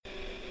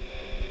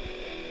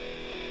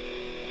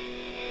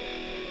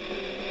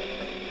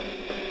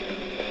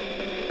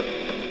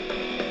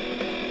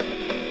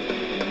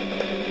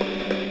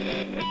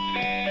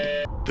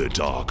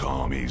dark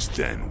armies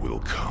then will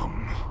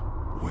come,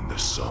 when the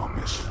sum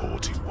is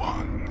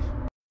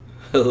 41.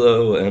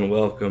 Hello and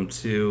welcome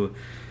to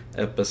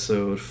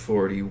episode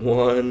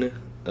 41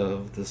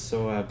 of the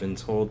So I've Been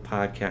Told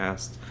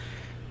podcast.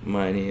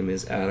 My name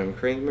is Adam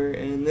Kramer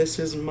and this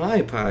is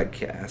my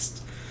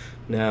podcast.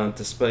 Now,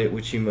 despite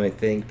what you might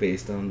think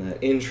based on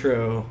that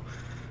intro,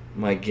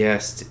 my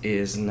guest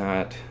is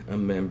not a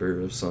member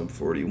of Sum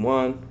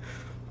 41,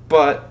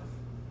 but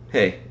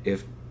hey,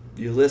 if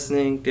you're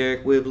listening,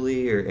 Derek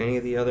Wibley or any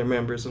of the other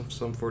members of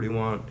Sum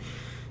 41,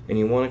 and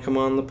you want to come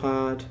on the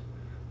pod,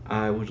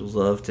 I would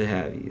love to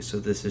have you, so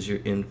this is your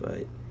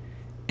invite.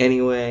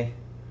 Anyway,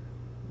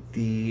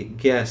 the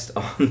guest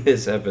on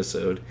this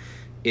episode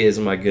is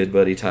my good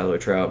buddy Tyler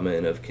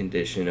Troutman of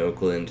Condition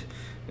Oakland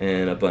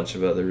and a bunch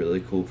of other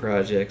really cool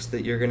projects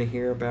that you're going to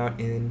hear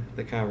about in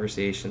the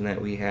conversation that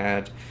we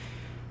had.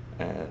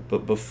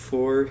 But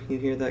before you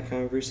hear that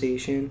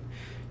conversation,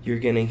 you're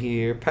going to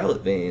hear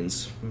Pellet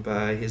Veins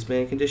by his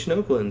band Condition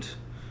Oakland.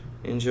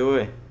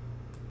 Enjoy.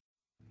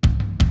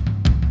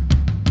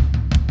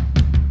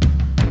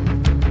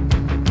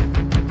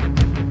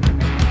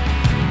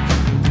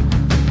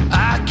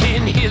 I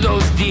can hear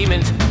those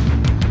demons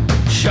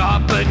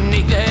sharp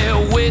beneath their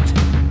wit,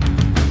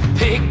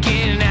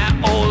 picking at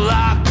old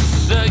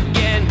locks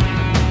again.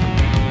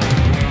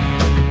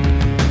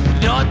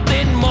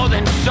 Nothing more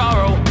than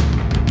sorrow,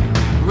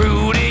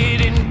 rooted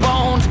in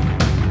bones.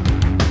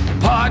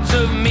 Parts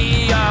of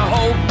me I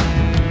hope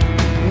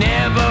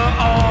never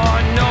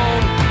are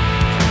known.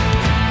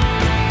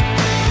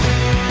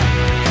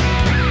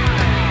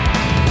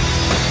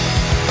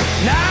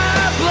 Now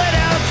I bled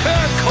out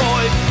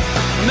turquoise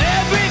from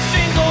every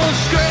single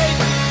scrape,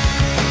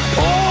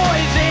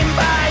 poisoned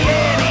by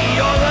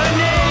any other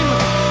name,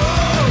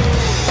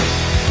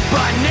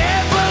 but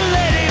never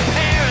let it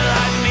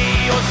paralyze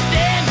me or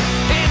stand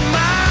in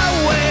my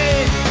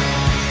way.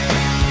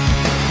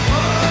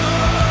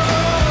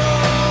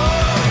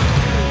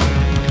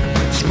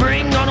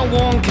 Spring on a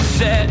worn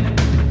cassette,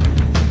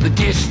 the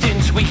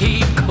distance we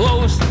keep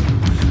close,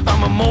 a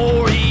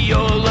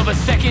memorial of a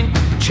second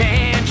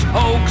chance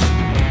hoax.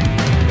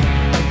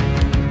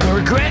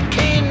 Regret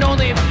can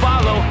only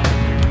follow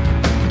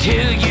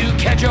till you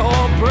catch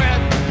your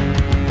breath.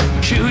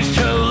 Choose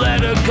to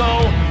let her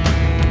go.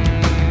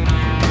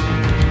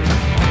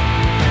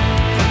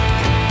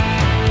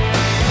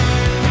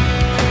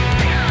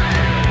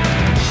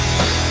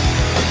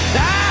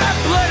 I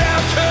bled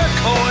out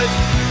turquoise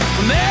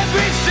from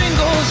every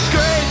single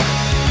scrape,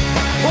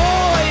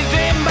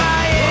 poisoned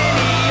by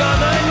any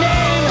other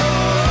name,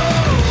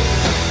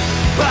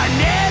 but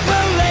never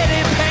let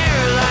it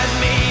paralyze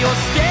me or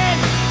stand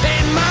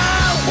in my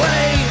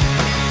way.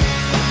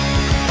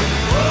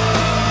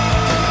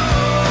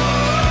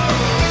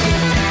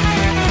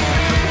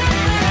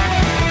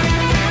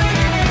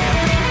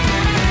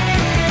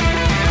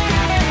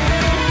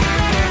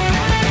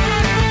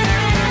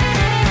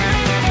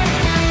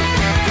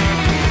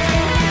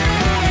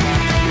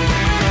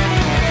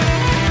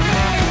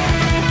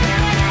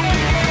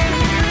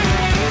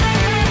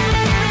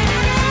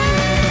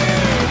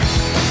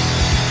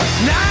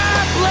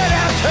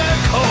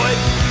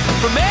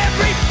 From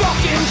every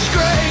fucking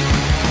scrape,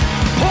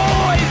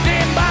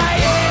 poisoned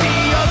by any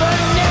other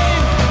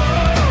name,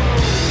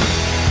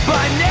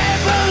 but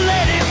never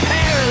let it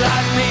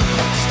paralyze me,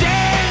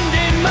 stand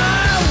in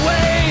my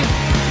way.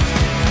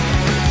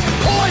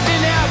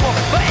 Poison apple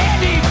for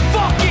any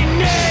fucking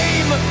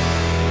name.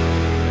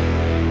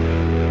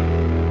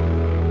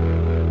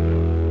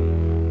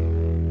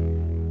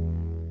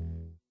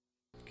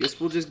 Guess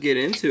we'll just get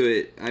into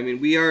it. I mean,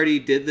 we already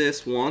did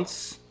this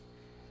once,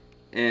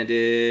 and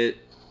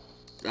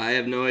I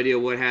have no idea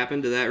what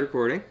happened to that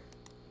recording.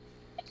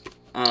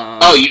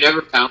 You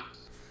never found?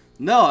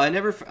 No, I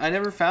never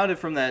found it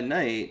from that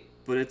night.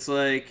 But it's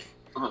like,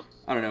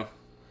 I don't know.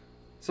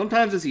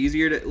 Sometimes it's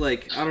easier to,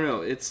 like, I don't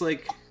know. It's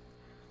like,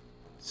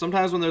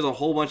 sometimes when there's a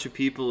whole bunch of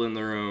people in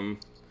the room,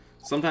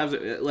 sometimes,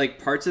 like,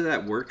 parts of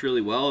that worked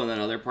really well, and then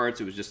other parts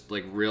it was just,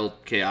 like, real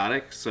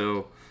chaotic.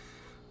 So,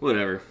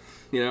 whatever,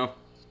 you know?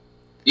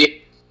 Yeah.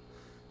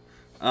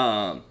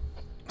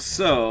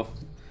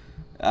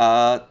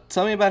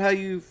 Tell me about how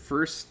you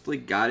first,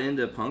 like, got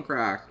into punk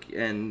rock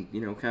and,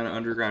 you know, kind of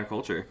underground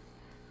culture.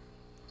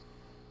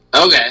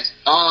 Okay.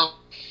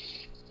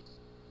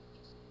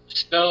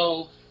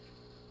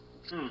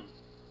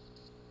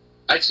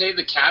 I'd say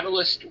the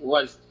catalyst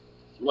was,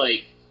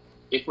 like,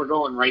 if we're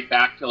going right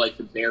back to, like,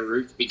 the bare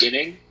roots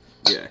beginning.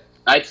 Yeah.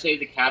 I'd say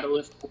the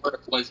catalyst for it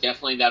was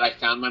definitely that I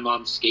found my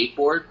mom's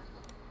skateboard.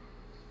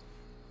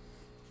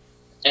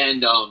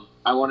 And,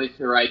 I wanted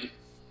to ride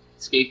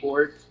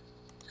skateboards.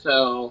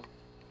 So,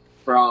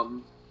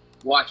 from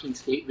watching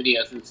skate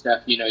videos and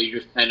stuff, you know, you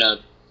just kind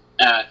of,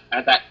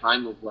 at that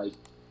time of, like,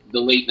 the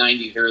late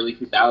 90s, early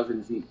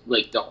 2000s,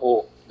 like, that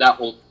whole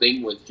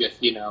thing was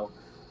just, you know,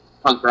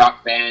 punk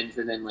rock bands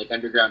and then, like,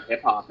 underground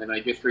hip-hop, and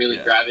I just really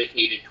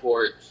gravitated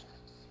towards,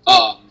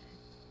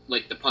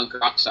 like, the punk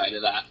rock side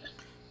of that.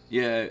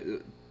 Yeah.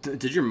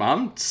 Did your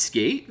mom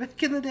skate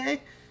back in the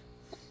day?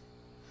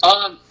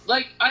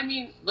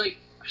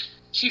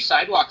 She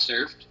sidewalk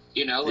surfed,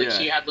 Yeah.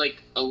 she had,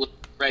 a little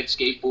red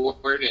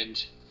skateboard,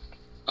 and,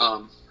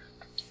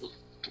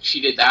 she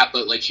did that,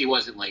 but, she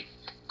wasn't,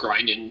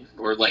 grinding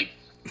or,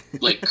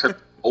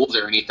 holes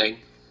or anything.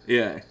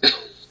 Yeah.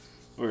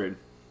 Word.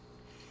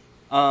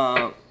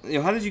 How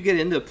did you get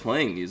into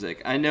playing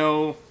music? I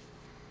know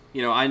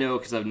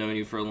because I've known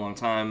you for a long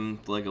time,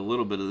 a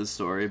little bit of the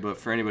story, but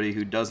for anybody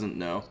who doesn't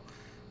know,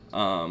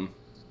 how'd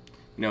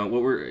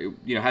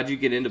you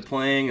get into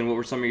playing, and what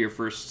were some of your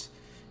first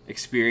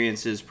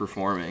experiences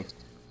performing?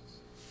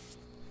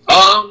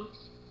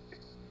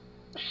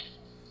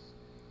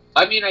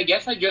 I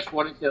guess I just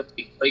wanted to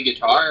play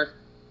guitar,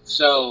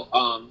 so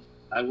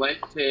I went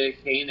to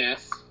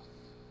K&S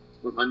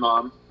with my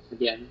mom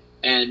again,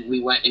 and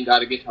we went and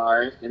got a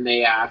guitar, and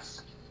they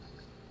asked,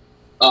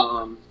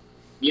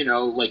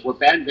 what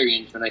band are you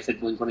into? And I said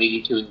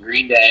Blink-182 and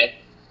Green Day,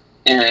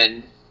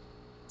 and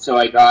so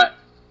I got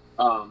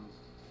a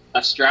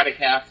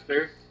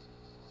Stratocaster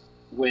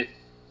with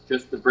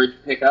just the bridge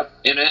pickup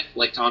in it,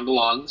 like Tom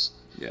DeLonge's.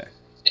 Yeah.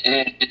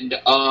 And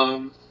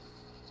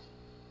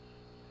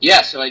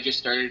so I just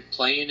started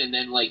playing, and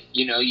then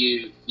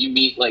you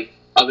meet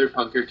other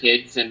punker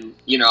kids, and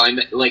I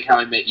met how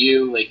I met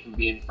you, from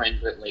being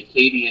friends with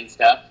Katie and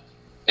stuff.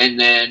 And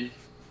then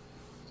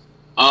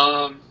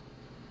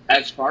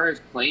as far as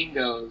playing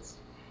goes,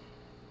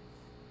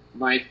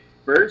 my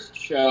first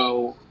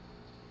show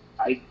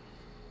I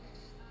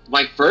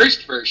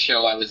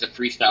was a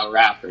freestyle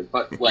rapper,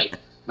 but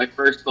my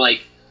first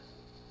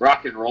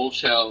rock and roll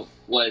show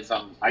was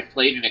I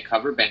played in a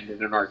cover band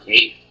in an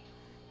arcade.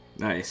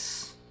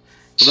 Nice.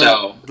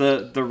 So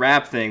the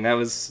rap thing, that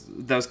was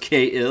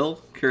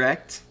K-Ill,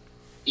 correct?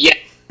 Yeah,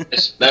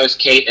 that was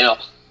K-Ill.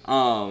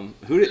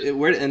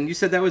 And you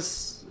said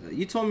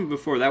you told me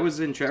before that was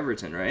in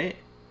Trevorton, right?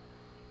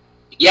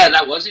 Yeah,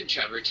 that was in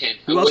Trevorton.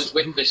 It was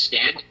with the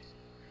stand.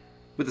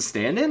 With the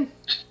stand-in?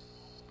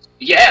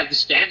 Yeah, the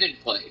stand-in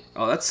played.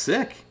 Oh, that's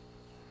sick.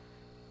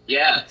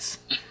 Yeah. Nice.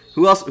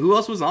 Who else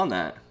was on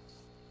that?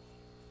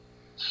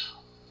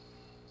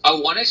 I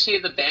want to say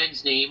the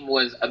band's name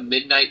was A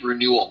Midnight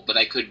Renewal, but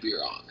I could be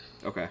wrong.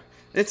 Okay.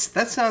 That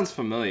sounds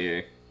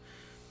familiar.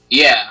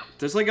 Yeah.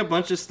 There's a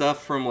bunch of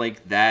stuff from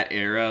that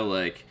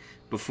era,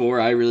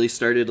 before I really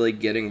started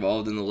getting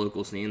involved in the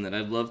local scene that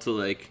I'd love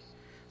to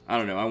I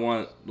don't know, I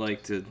want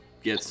to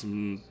get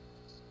some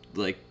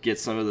get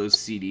some of those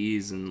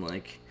CDs, and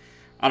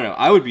I don't know,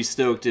 I would be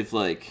stoked if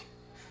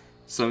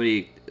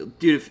somebody,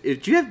 dude,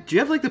 if do you have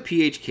the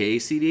PHK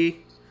CD?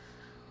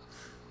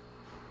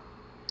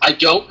 I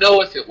don't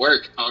know if it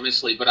worked,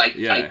 honestly, but I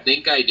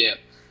think I do.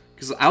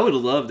 Because I would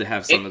love to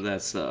have some of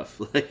that stuff.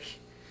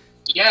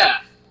 Yeah.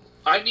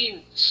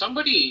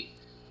 Somebody...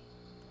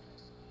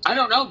 I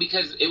don't know,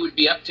 because it would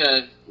be up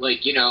to,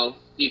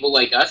 people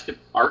like us to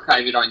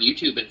archive it on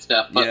YouTube and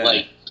stuff. But,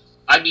 yeah.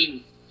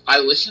 I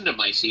listened to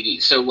my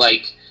CDs, so,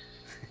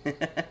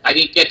 I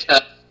didn't get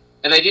to...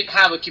 And I didn't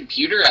have a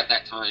computer at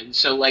that time,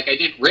 so, I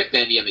didn't rip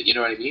any of it, you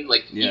know what I mean? Yeah.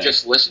 You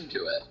just listened to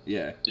it.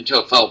 Yeah. Until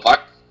it fell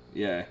apart.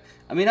 Yeah.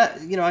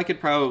 I could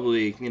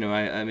probably,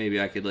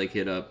 maybe I could,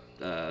 hit up,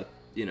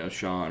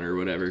 Sean or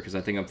whatever, because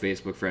I think I'm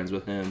Facebook friends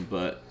with him,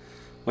 but,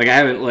 I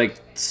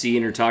haven't,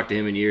 seen or talked to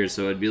him in years,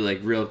 so it'd be,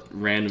 real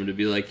random to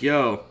be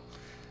yo,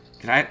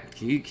 can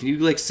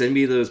you send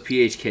me those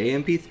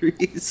PHK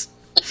MP3s?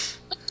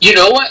 You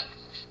know what?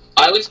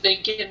 I was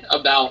thinking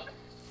about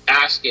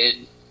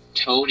asking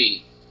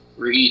Tony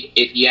Reed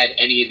if he had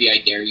any of the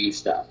I Dare You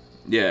stuff.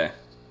 Yeah.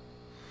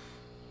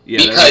 Yeah.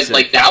 Because,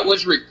 that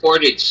was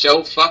recorded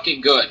so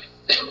fucking good.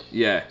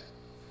 Yeah.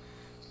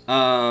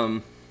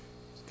 So,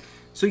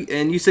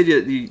 and you said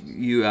you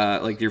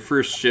your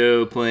first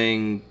show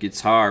playing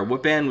guitar.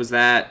 What band was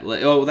that?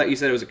 That you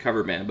said it was a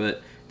cover band,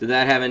 but did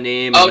that have a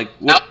name? Oh,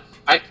 what?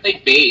 I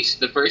played bass.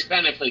 The first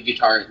band I played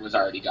guitar in was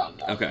Already Gone,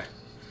 though. Okay.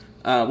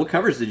 What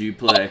covers did you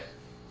play?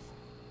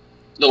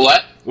 The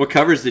what? What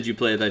covers did you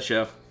play at that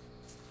show?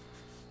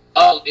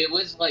 Oh, it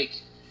was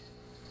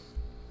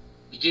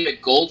you did a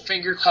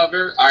Goldfinger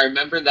cover. I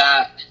remember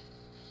that.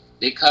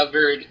 They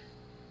covered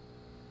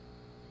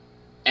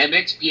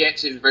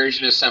MXPX's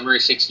version of Summer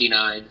of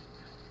 '69,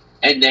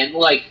 and then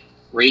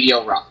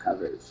radio rock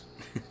covers.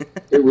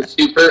 It was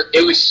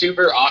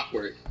super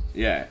awkward.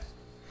 Yeah.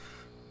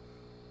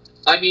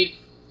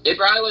 It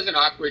probably wasn't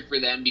awkward for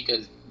them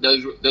because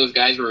those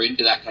guys were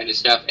into that kind of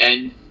stuff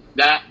and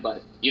that,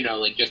 but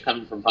just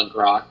coming from punk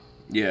rock.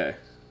 Yeah.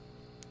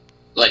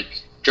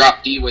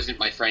 Drop D wasn't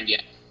my friend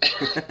yet.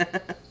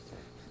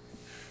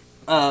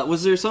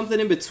 Was there something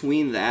in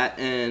between that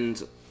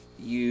and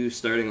you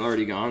starting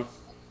Already Gone?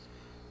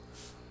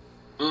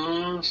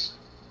 No,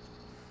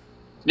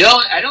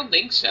 I don't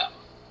think so.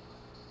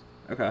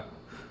 Okay.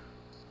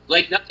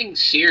 Nothing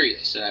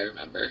serious that I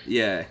remember.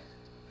 Yeah.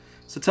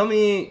 So tell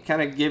me,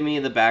 give me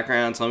the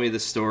background, tell me the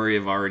story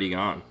of Already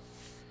Gone.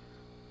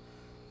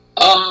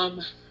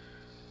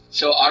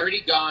 So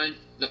Already Gone,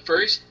 the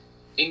first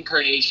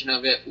incarnation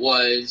of it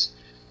was,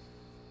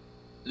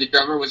 the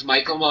drummer was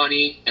Michael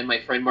Monty and my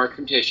friend Mark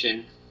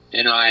Competition,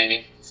 and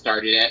I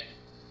started it.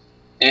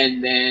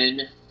 and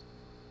then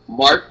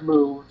Mark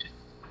moved,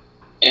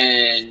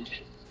 and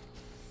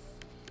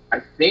I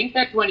think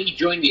that's when he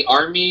joined the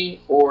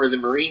Army or the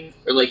Marines,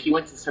 or like he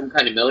went to some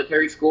kind of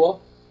military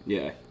school.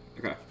 Yeah.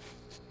 Okay.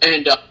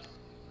 And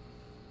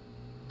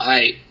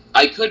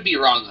I could be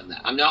wrong on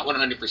that. I'm not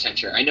 100%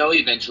 sure. I know he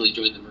eventually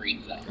joined the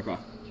Marines though. Okay.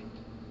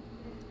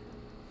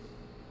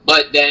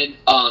 But then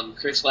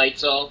Chris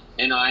Leitzel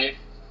and I,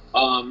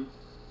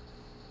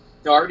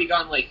 had already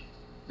gone like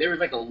there was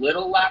like a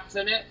little lapse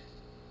in it,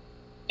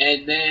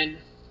 and then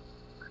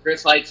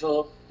Chris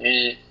Leitzel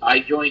and I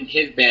joined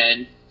his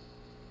band,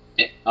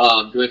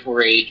 Joyful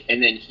Rage,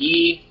 and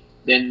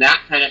then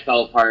that kind of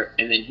fell apart,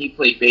 and then he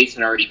played bass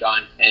and Already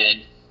Gone,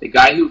 and the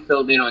guy who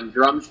filled in on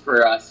drums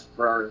for us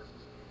for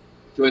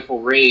Joyful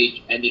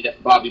Rage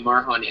Bobby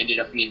Marhan ended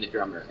up being the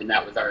drummer, and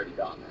that was Already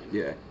Gone then.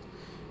 Yeah.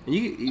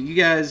 You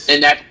guys.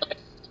 And that's.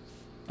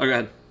 Oh, go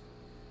ahead.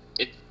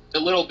 It's a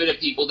little bit of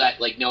people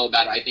that like know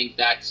about it. I think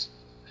that's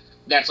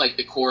like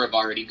the core of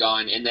Already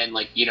Gone, and then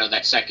like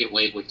that second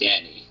wave with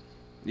Danny.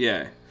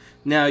 Yeah.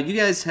 Now you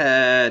guys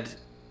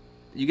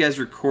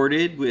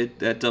recorded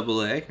with at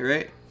AA,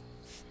 right?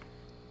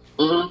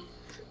 Mm-hmm.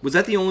 Was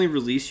that the only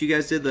release you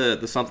guys did?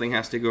 The Something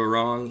Has to Go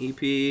Wrong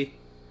EP?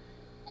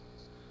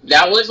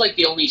 That was like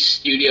the only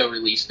studio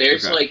release.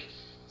 There's Okay. like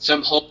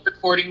some home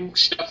recording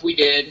stuff we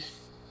did,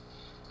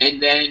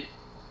 and then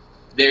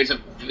there's a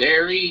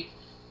very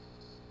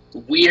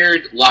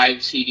weird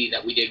live CD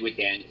that we did with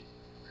Danny.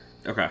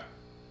 Okay.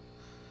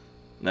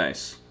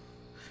 Nice.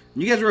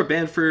 You guys were a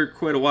band for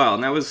quite a while,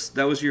 and that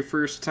was your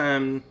first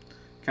time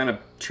kind of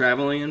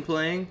traveling and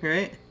playing,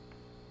 right?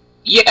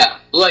 Yeah,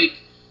 like,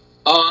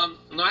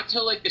 not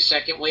till like the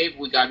second wave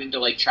we got into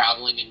like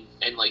traveling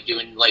and like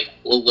doing like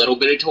a little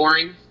bit of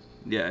touring.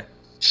 Yeah.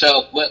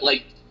 So, but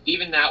like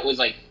even that was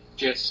like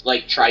just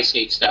like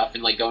tri-state stuff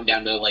and like going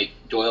down to like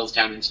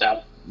Doylestown and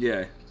stuff.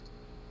 Yeah.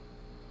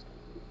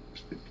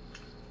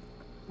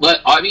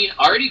 But I mean,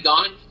 Already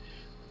Gone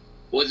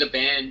was a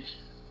band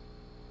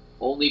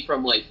only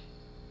from like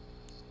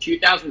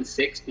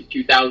 2006 to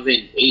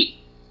 2008.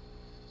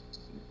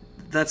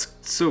 That's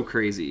so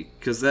crazy,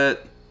 because it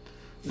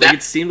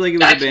seemed like it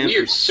was a band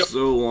weird. for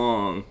so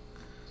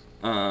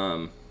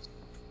long.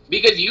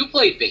 Because you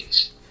played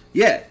bass.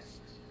 Yeah,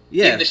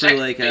 In the for second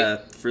like wave.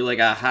 for like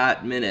a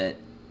hot minute,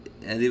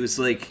 and it was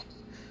like,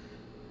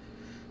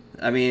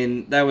 I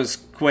mean, that was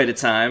quite a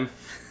time.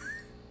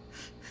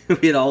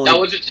 we had all That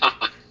was a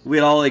time. we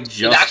had all like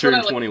just That's what I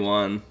turned like-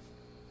 21.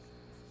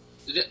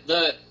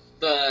 The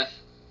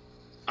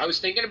I was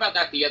thinking about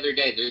that the other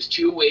day. There's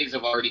two waves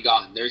of Already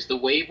Gone. There's the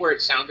wave where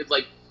it sounded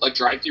like a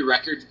Drive-Thru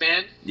Records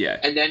band, Yeah,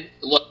 and then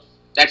look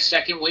that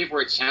second wave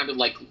where it sounded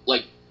like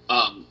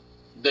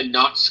the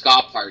not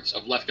ska parts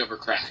of Leftover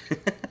Crack.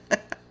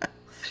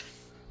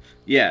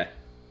 yeah.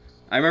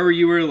 I remember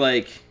you were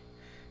like,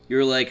 all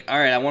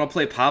right, I want to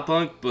play pop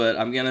punk, but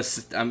I'm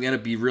gonna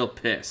be real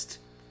pissed.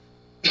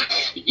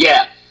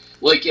 Yeah,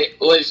 like it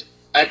was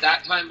at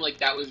that time. Like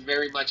that was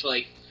very much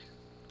like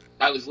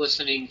I was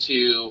listening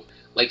to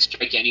like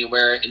Strike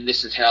Anywhere and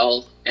This Is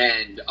Hell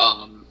and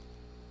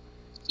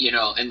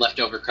and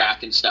Leftover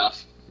Crack and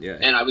stuff. Yeah,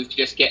 And I was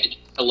just getting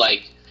into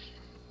like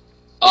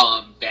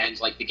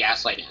bands like the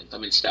Gaslight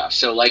Anthem and stuff.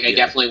 So like I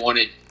definitely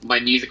wanted my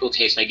musical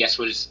taste, I guess,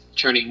 was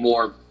turning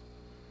more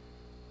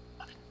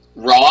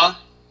raw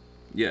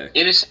yeah,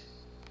 in a sense.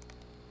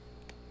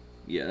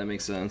 yeah. That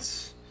makes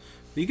sense.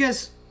 You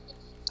guys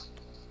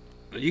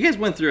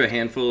went through a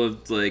handful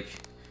of like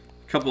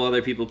a couple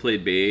other people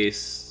played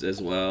bass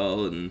as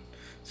well, and it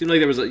seemed like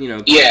there was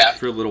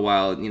for a little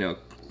while,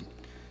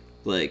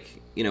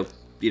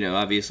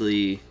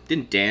 obviously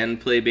didn't Dan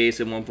play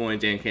bass at one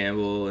point? Dan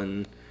Campbell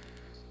and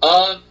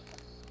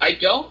I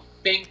don't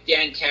think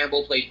Dan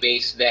Campbell played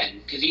bass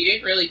then, because he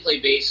didn't really play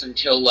bass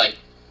until like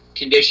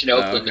Condition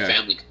Oakland, the okay.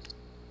 family.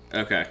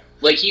 Okay,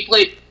 Like he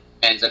played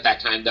bands at that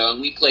time though, and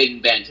we played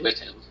in bands with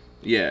him.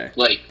 yeah,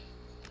 Like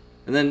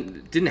and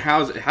then didn't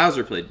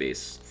Hauser played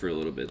bass for a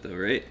little bit though,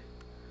 right?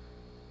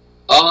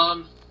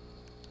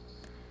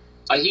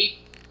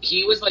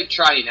 He was like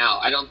trying out.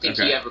 I don't think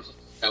Okay. he ever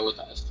played with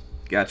us.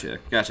 Gotcha.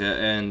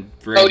 And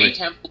for Cody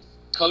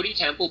anybody,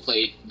 Temple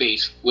played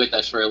bass with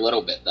us for a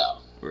little bit though.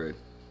 Word.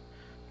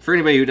 For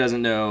anybody who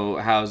doesn't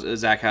know,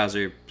 Zach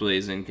Hauser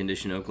plays in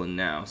Condition Oakland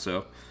now.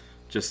 So,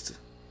 just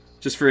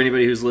for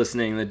anybody who's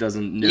listening that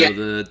doesn't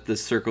know the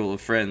circle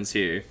of friends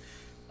here.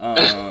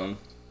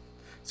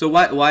 So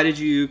why did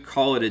you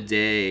call it a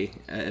day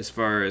as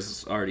far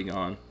as Already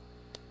Gone?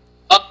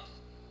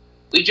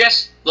 We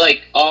just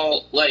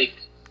all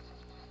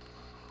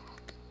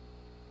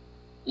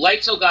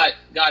Leitzel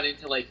got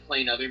into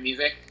playing other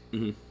music.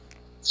 Mm-hmm.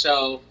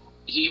 So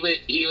he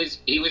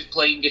was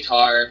playing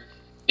guitar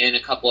in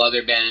a couple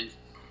other bands,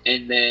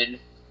 and then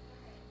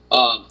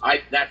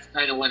that's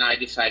kind of when I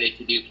decided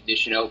to do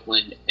Condition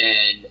Oakland,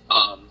 and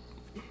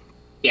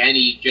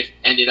Danny just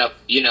ended up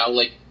you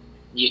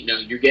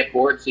get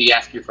bored, so you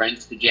ask your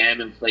friends to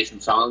jam and play some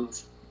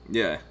songs.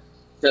 Yeah.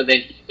 So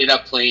then he ended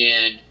up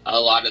playing a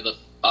lot of the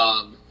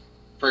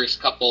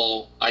first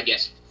couple, I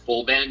guess,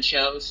 full band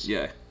shows.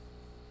 Yeah.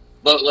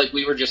 but like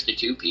we were just a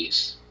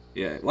 2-piece.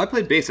 Yeah. Well, I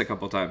played bass a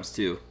couple times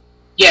too.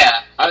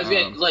 Yeah, I was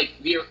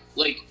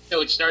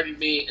so it started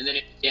me, and then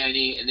it was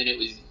Danny, and then it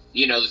was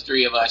the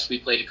 3 of us. We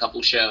played a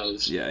couple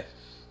shows. Yeah.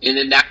 And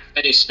then that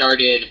kind of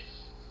started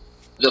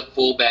the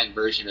full band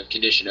version of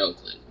Condition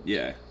Oakland.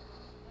 Yeah.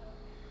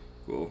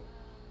 Cool.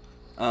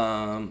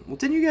 Well,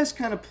 didn't you guys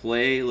kind of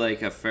play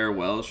like a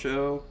farewell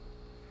show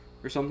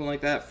or something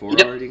like that for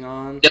Already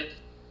Gone? Yep.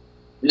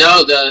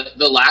 No,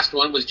 the last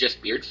one was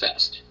just Beard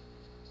Fest.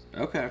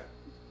 Okay.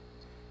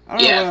 I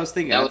don't know what I was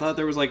thinking. I thought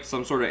there was like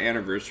some sort of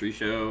anniversary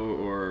show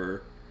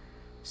or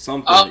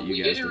something that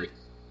you guys did.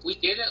 We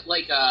did it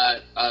like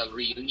a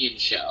reunion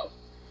show.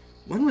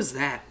 When was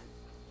that?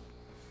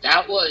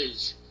 That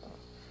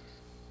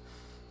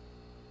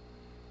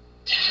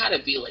had to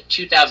be like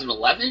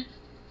 2011.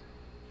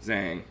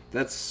 Dang,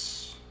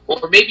 that's...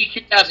 Or maybe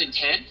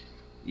 2010.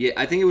 Yeah,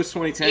 I think it was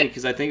 2010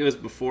 because I think it was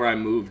before I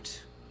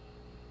moved.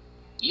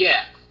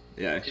 Yeah.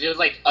 Yeah. Because it was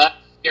like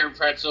Here in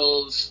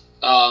Pretzels,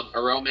 A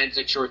Romance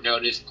at Short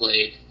Notice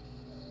played.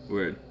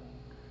 Weird.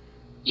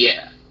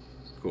 Yeah.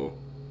 Cool.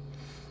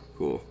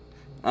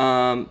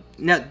 Now,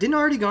 did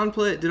Already Gone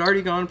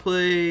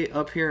play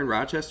up here in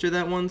Rochester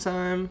that one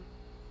time?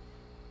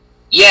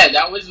 Yeah,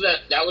 that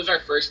was our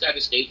first out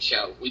of state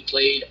show. We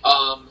played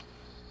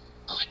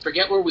I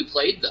forget where we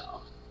played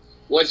though.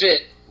 Was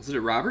it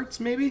at Roberts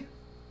maybe?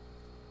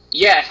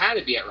 Yeah, it had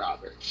to be at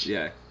Roberts.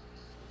 Yeah.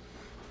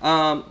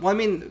 Well, I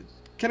mean,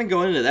 kind of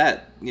going into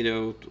that,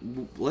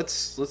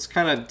 let's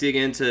kind of dig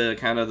into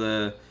kind of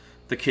the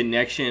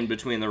connection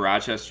between the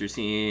Rochester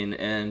scene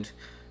and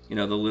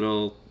the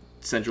little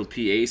central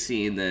PA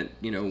scene that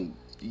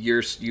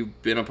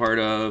you've been a part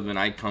of and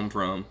I come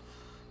from.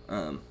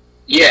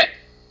 Yeah.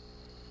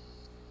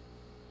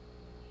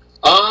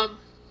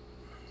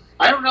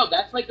 I don't know.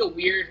 That's a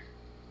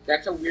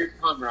weird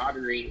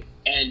camaraderie,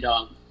 and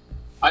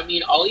I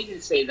mean, I'll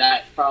even say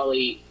that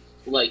probably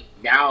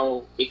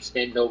now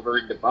extend over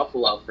into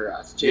Buffalo for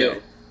us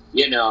too.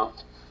 Yeah.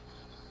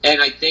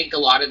 And I think a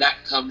lot of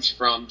that comes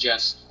from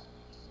just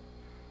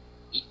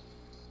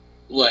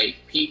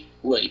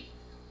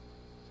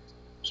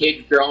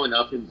kids growing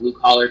up in blue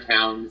collar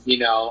towns,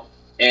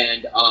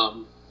 and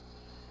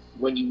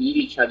when you meet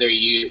each other,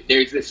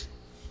 there's this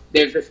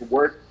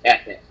work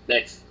ethic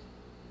that's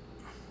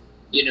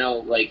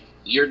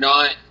you're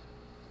not.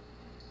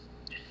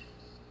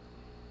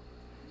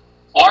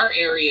 Our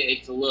area,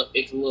 it's a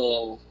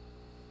little,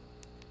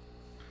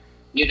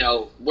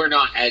 we're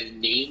not as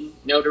name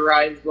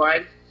notarized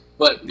wise,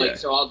 but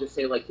so I'll just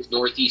say the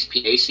Northeast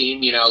PA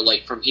scene,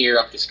 from here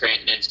up to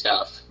Scranton and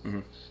stuff.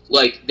 Mm-hmm.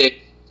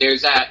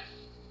 There's that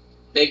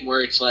thing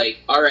where it's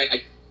all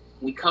right,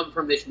 we come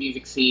from this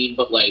music scene,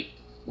 but we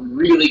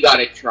really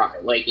gotta try.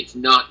 It's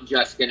not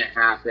just gonna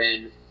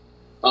happen.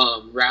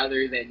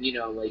 Rather than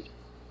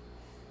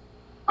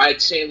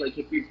I'd say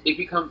if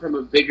you come from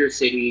a bigger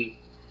city,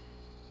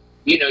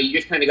 you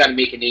just kind of got to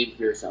make a name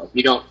for yourself.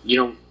 You don't.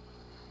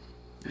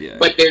 Yeah.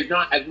 But there's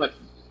not as much.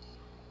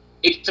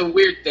 It's a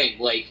weird thing.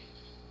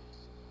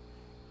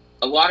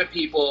 A lot of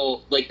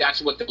people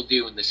that's what they'll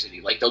do in the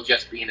city. They'll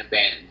just be in a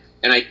band.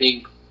 And I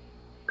think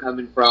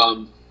coming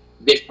from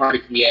this part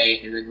of PA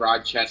and then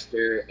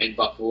Rochester and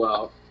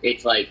Buffalo,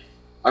 it's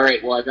all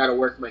right, well, I got to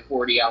work my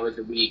 40 hours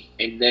a week,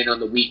 and then on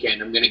the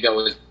weekend, I'm going to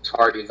go as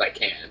hard as I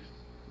can.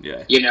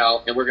 Yeah.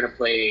 And we're going to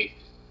play,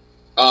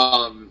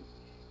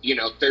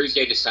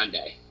 Thursday to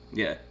Sunday.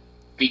 Yeah.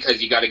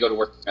 Because you got to go to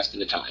work the rest of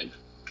the time.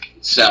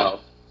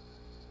 So.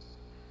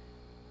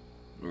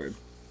 Word.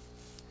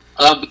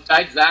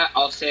 Besides that,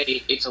 I'll say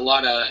it's a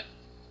lot of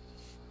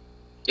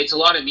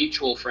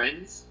mutual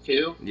friends,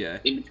 too. Yeah.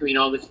 In between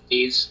all the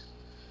cities.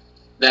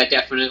 That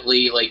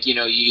definitely,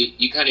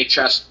 you kind of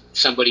trust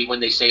somebody when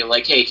they say,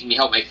 hey, can you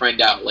help my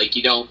friend out?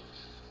 You don't,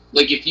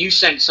 if you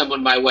send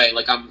someone my way,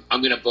 I'm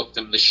going to book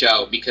them the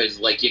show because,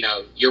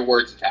 your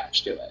word's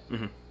attached to it.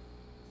 Mm-hmm.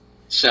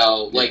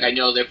 So, I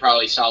know they're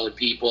probably solid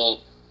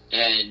people,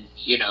 and,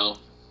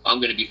 I'm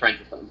going to be friends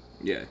with them.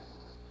 Yeah.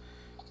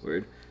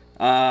 Word.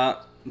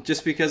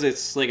 Just because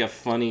it's, a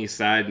funny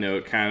side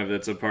note, kind of,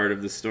 that's a part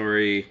of the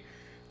story,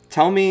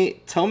 tell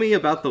me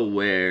about the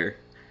Where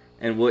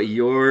and what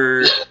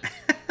your...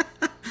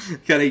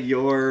 kind of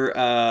your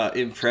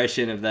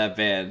impression of that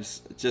band,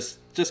 just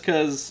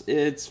because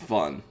it's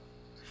fun.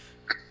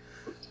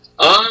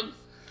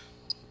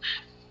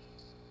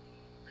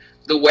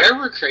 The Where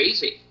were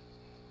crazy.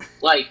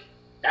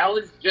 That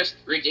was just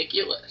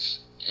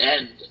ridiculous.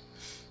 And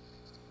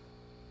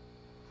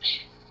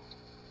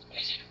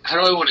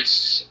how do I want to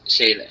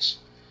say this?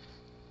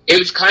 It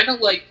was kind of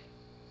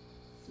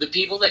the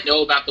people that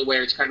know about the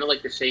Where, it's kind of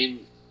the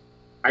same.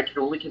 I can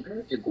only compare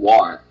it to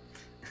Guar.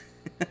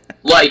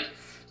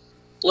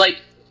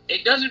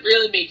 It doesn't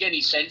really make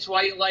any sense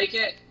why you like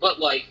it, but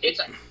it's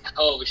a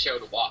hell of a show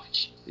to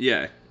watch.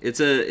 Yeah,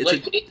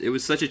 it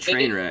was such a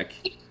train wreck.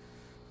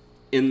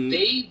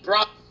 They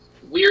brought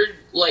weird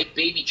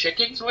baby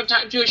chickens one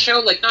time to a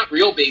show, not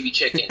real baby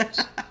chickens,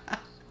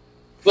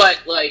 but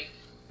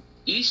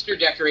Easter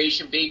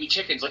decoration baby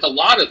chickens, a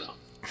lot of them,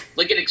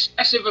 an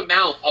excessive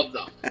amount of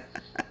them,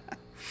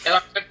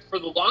 For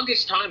the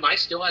longest time, I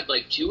still had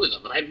like 2 of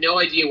them, and I have no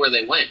idea where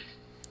they went.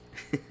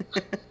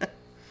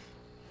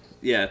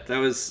 Yeah, that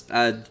was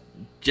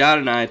John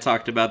and I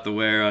talked about the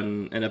Where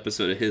on an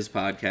episode of his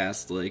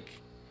podcast, like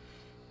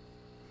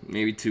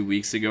maybe 2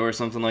 weeks ago or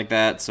something like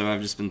that. So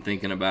I've just been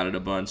thinking about it a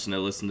bunch, and I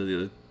listened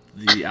to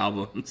the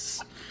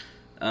albums.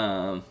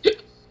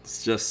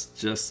 It's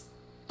just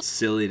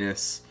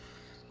silliness.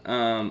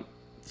 So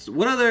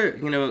what other,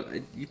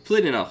 you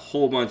played in a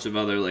whole bunch of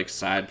other like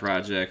side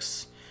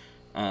projects.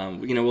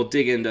 We'll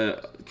dig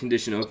into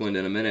Condition Oakland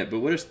in a minute, but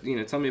what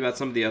are, tell me about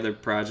some of the other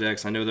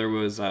projects. I know there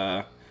was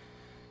the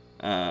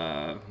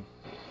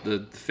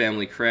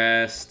Family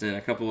Crest and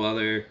a couple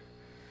other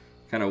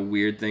kind of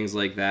weird things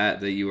like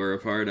that you were a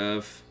part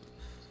of.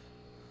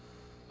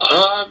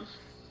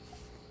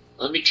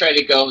 Let me try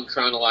to go in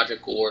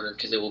chronological order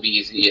because it will be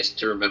easiest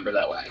to remember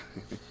that way.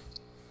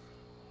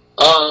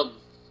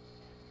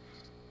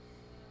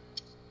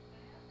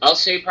 I'll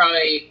say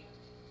probably.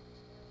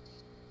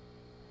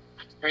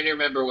 I'm trying to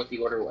remember what the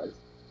order was.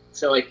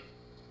 So, like,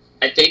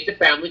 I think the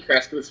Family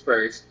Crest was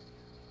first,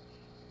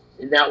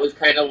 and that was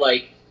kind of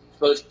like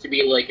supposed to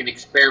be like an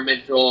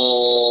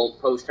experimental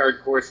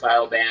post-hardcore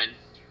style band.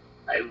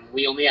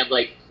 We only had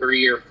like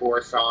 3 or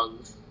 4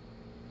 songs,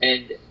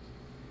 and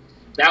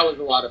that was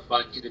a lot of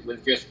fun because it was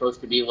just supposed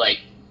to be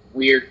like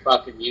weird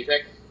fucking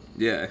music.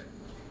 Yeah.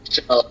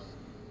 So,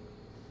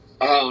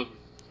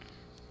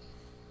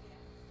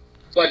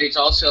 but it's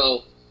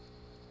also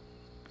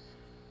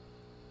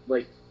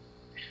like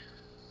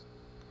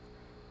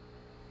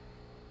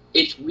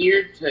it's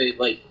weird to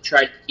like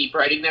try to keep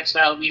writing that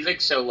style of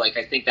music. So like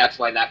I think that's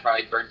why that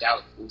probably burnt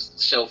out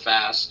so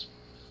fast.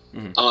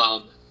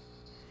 Mm-hmm.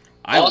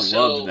 I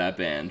loved that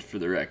band, for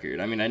the record.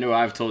 I mean, I know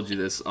I've told you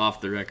this off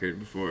the record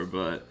before,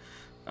 but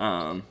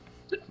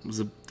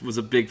was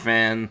a big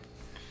fan,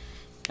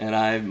 and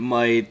I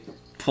might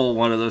pull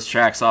one of those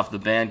tracks off the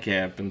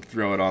Bandcamp and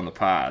throw it on the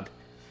pod.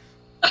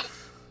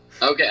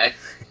 Okay.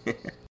 This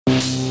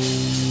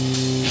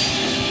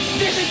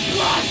is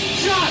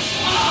Bloodshot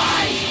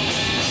Eyes!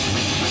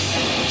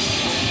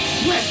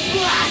 With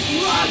black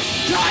lungs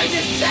trying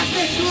to set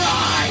me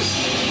dry!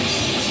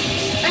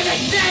 And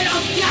instead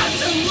of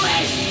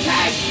gasoline,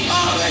 take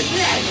over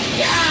this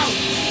town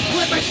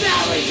with my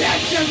family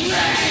next to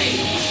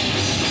me!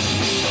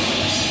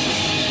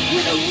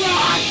 With a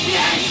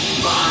rotten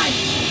mind,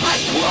 I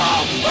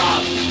crawl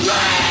from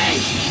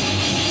grace!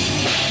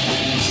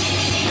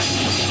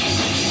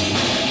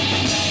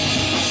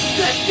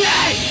 The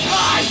day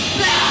I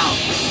fell,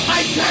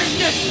 I cursed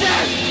the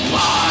third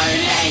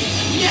party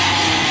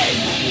name.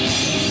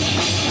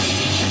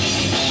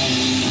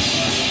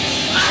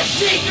 A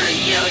secret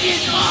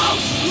union all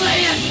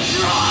laying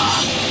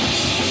strong,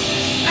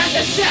 and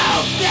the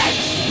selfish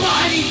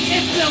body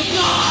is still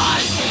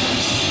gone.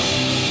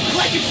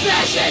 Like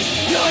confession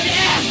to an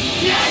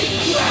empty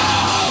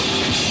room.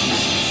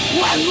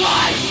 One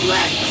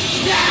lifeless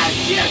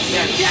statue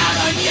down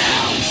on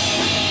you.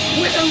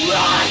 With a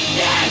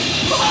rotten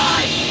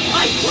mind,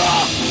 I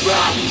crawl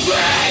from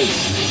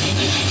grace.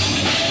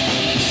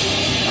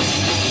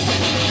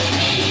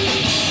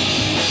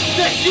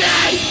 The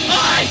day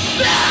I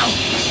fell,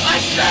 I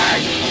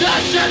cursed the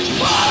search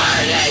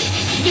party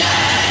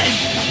name.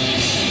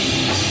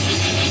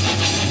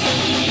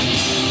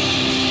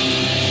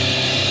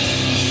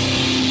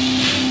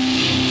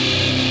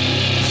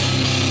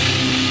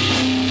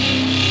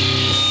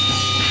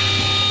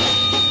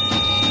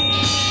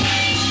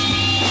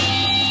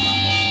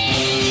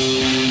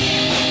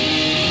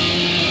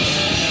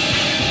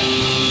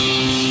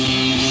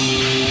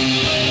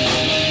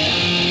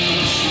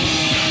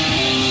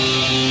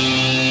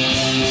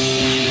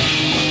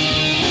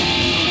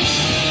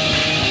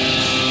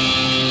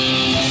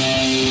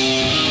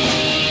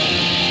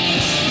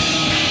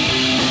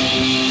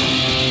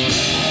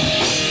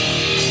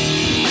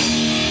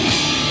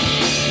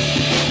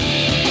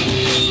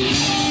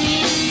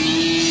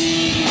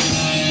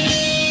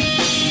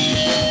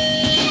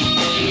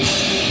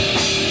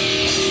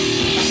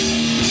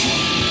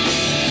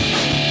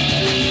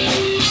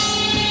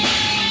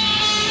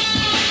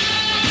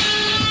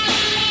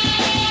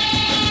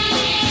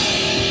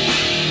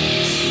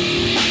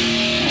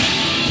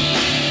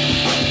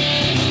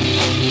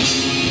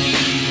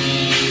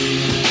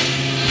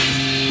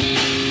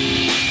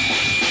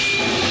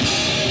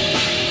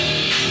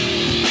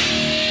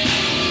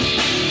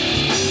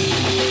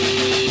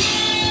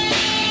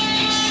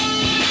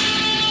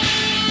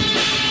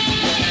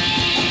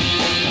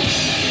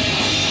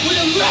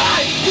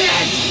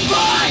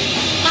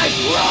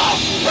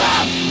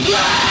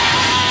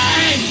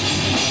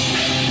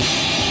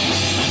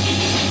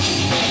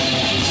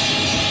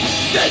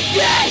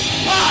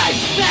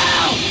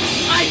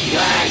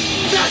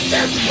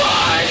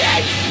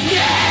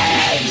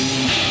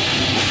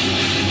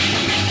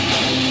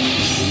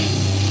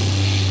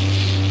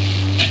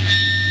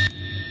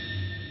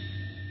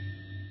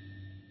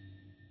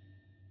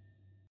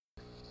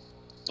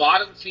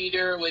 Bottom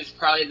Feeder was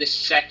probably the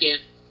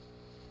second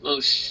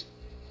most,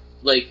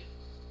 like,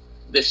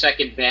 the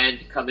second band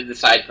to come in the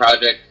side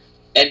project.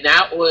 and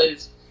that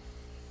was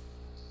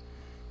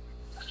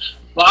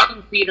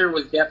Bottom Feeder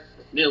was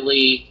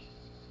definitely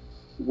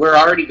We're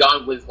Already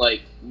Gone was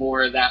like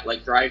more of that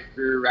like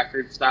drive-through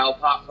record style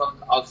pop punk.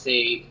 I'll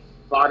say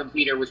Bottom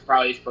Feeder was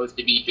probably supposed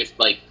to be just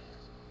like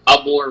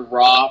a more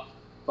raw,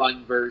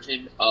 fun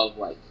version of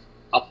like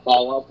a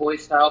Fall Out Boy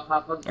style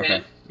pop punk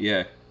band.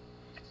 Yeah.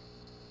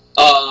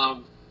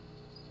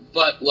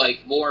 But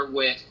like more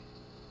with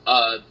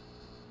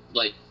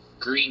like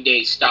Green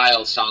Day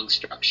style song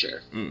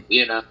structure,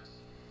 you know.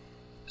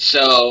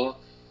 So,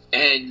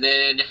 and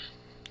then.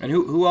 And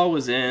who all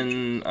was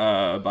in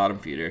Bottom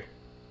Feeder?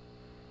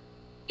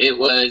 It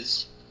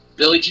was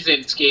Billy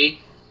Jasinski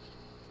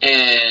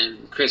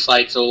and Chris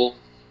Leitzel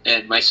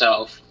and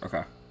myself.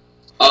 Okay.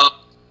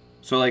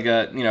 So like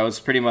it's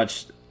pretty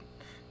much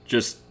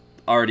just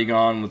Already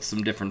Gone with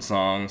some different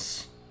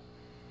songs.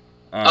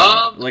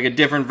 Like a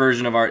different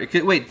version of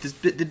Wait,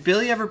 did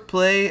Billy ever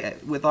play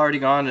with Already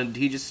Gone, and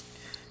he just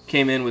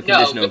came in with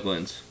Condition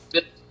Oakland?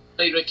 Billy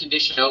played with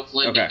Condition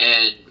Oakland, okay.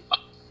 And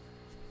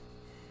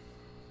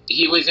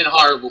he was in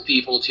Horrible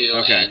People too,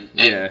 okay.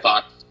 and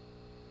Fox.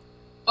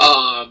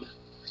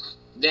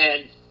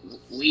 Then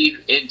lead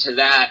into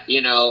that,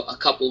 a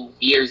couple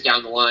years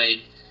down the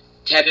line,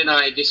 Ted and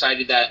I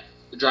decided that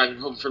driving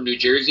home from New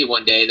Jersey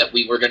one day that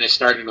we were going to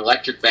start an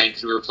electric band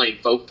because we were playing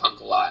folk punk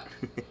a lot.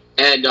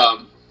 And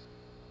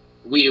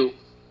we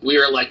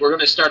were like, we're going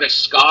to start a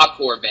ska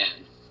core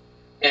band.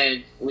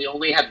 And we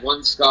only had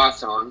one ska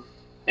song,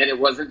 and it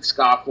wasn't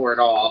ska core at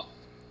all.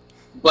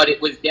 But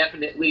it was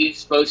definitely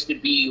supposed to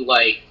be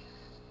like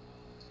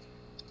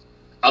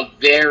a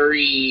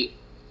very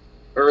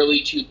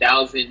early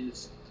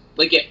 2000s,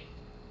 like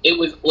it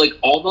was like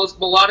almost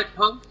melodic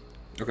punk.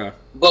 Okay.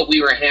 But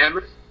we were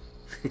hammered,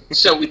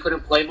 so we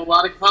couldn't play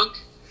melodic punk.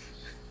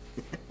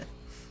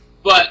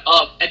 But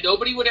and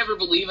nobody would ever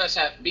believe us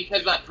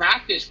because at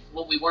practice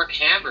when we weren't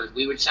hammered,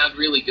 we would sound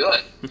really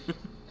good,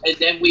 and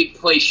then we'd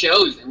play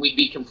shows and we'd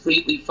be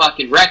completely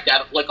fucking wrecked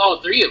out of like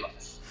all three of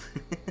us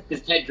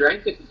because Ted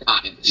drank at the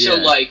time. So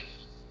like,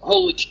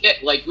 holy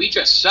shit, like we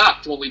just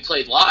sucked when we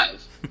played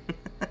live.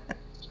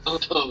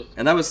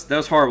 And that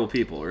was Horrible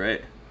People,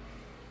 right?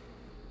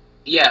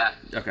 Yeah.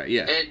 Okay,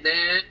 yeah. And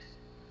then,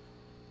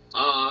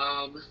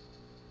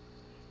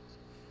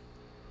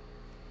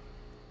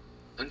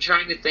 I'm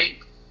trying to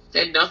think.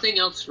 Then nothing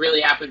else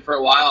really happened for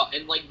a while,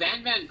 and like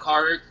Van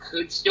Carr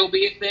could still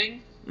be a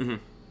thing. Mm-hmm.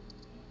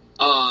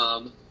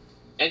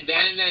 And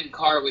Van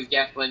Carr was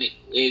definitely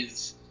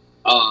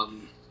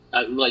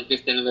like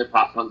just another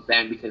pop punk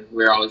band because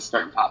we're always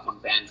starting pop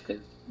punk bands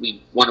because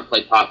we want to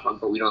play pop punk,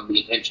 but we don't have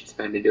the attention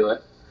span to do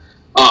it.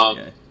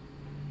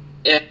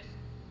 And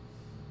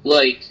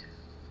like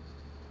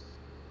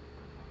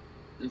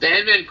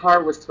Van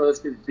Carr was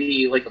supposed to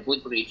be like a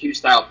Blink-182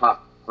 style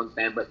pop punk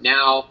band, but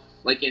now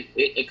like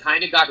it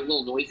kind of got a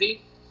little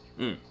noisy,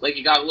 like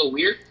it got a little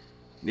weird.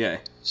 Yeah.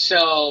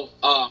 So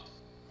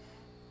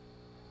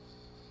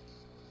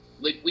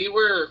like we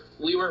were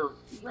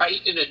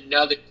right in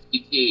another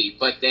EP,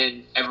 but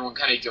then everyone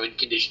kind of joined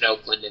Condition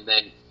Oakland, and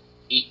then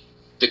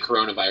the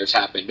coronavirus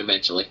happened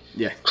eventually.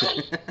 Yeah.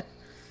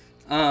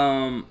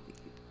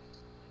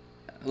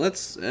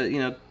 Let's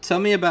tell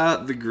me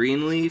about the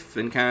Greenleaf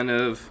and kind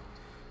of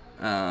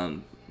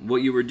what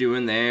you were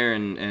doing there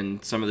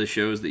and some of the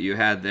shows that you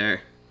had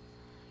there.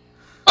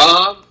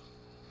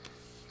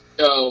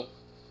 So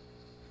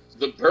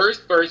the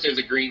birth of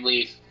the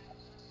Greenleaf,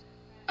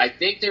 I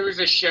think there was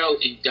a show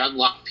in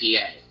Dunlop,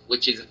 PA,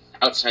 which is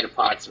outside of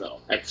Pottsville,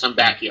 at some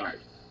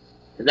backyard.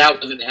 And that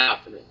wasn't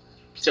happening.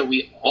 So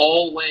we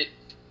all went,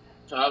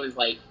 so I was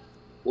like,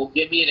 well,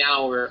 give me an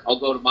hour, I'll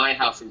go to my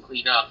house and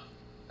clean up,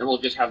 and we'll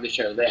just have the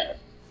show there.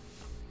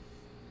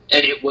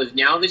 And it was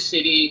Now the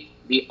City,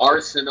 the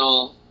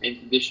Arsenal, and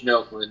Condition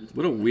Oakland.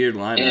 What a weird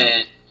lineup.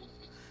 And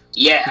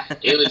yeah,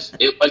 it was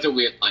a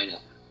weird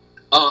lineup.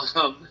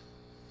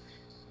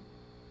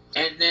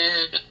 And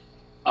then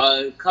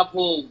a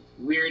couple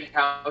weird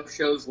house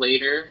shows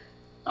later,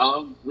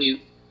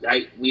 we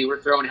were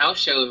throwing house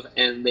shows,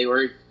 and they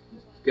were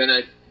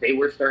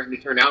starting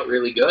to turn out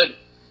really good,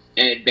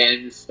 and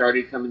bands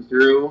started coming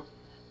through.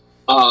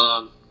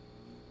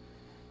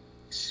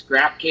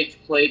 Scrap Kids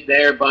played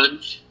there a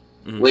bunch,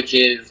 which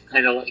is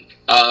kind of like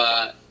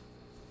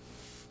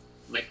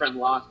my friend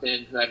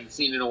Lofton, who I haven't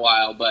seen in a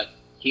while, but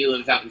he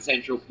lives out in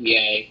Central PA.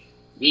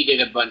 He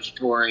did a bunch of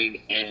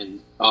touring, and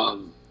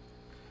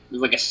it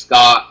was like a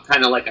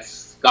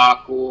ska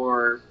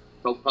core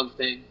folk punk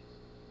thing.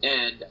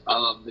 And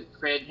the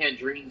Cran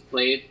Tangerines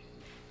played,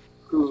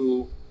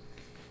 who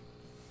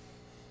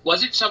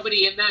wasn't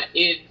somebody in that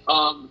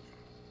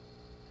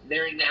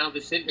they're in Now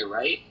the Cinder,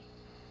 right?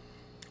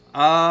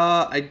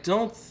 I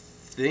don't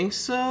think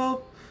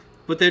so,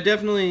 but they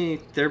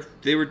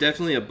were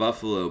definitely a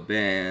Buffalo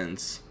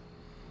band.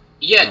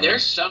 Yeah,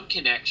 there's some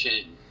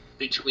connection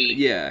between.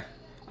 Yeah,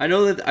 I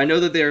know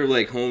that they're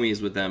like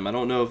homies with them. I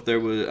don't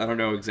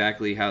know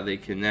exactly how they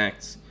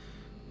connect,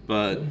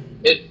 but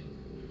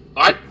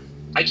I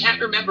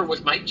can't remember,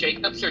 was Mike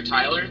Jacobs or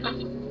Tyler in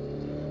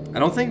them? I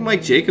don't think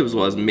Mike Jacobs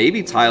was.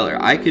 Maybe Tyler.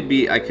 I could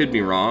be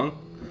wrong.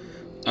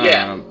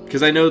 Yeah.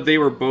 Because I know they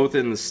were both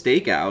in the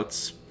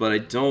Stakeouts, but I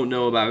don't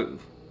know about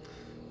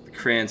the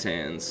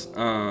Crantans.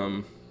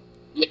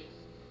 Yeah.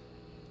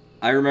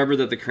 I remember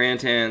that the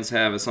Crantans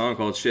have a song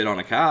called "Shit on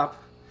a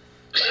Cop."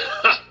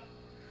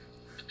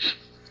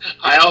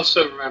 I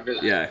also remember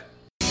that. Yeah.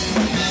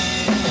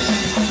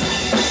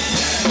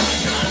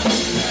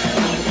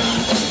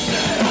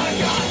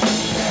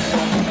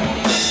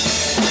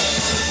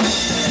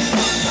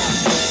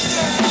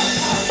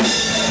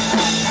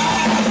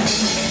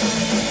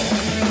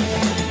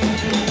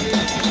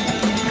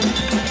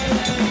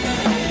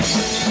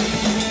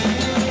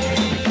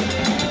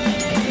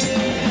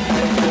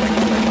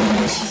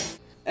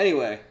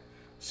 Anyway,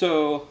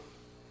 so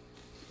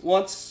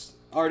once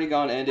Already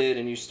Gone ended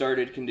and you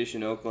started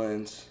Condition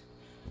Oakland,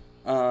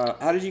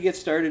 how did you get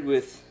started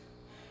with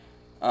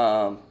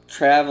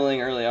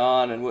traveling early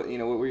on, and what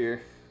were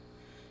your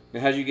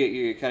how did you get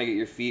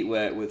your feet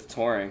wet with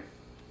touring?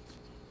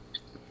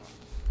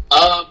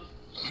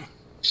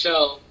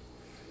 So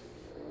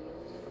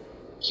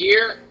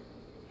here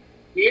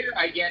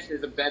I guess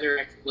is a better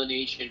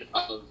explanation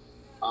of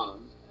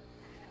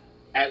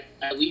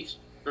at least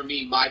for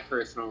me, my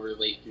personal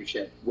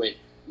relationship with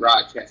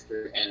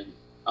Rochester and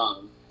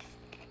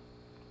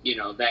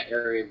that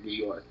area of New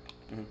York.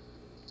 Mm-hmm.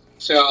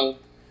 So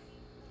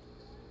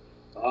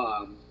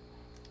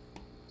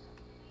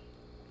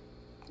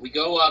we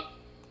go up,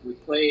 we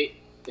play.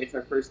 It's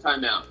our first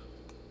time out.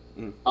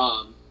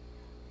 Mm.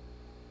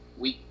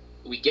 We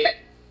get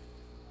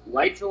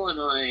Leitzel and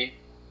I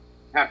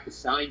have to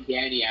sign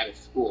Danny out of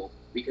school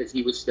because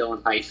he was still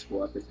in high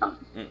school at the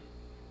time. Mm.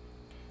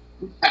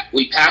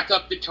 We pack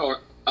up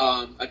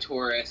a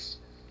Taurus,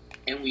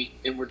 and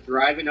we're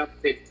driving up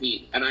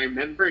 15, and I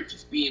remember it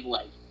just being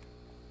like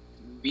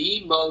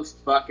the most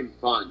fucking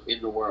fun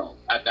in the world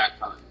at that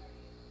time.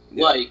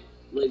 Yeah.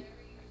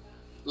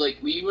 Like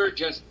we were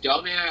just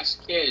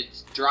dumbass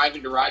kids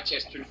driving to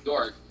Rochester, New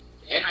York,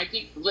 and I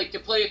think to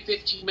play a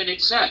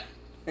 15-minute set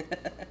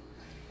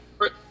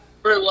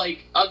for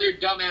like other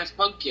dumbass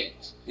punk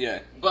kids. Yeah.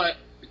 But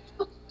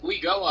we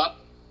go up,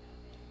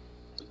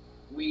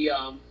 we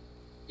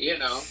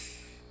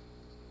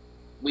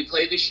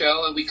play the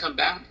show and we come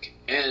back,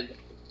 and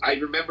I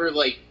remember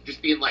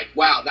just being like,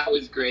 wow, that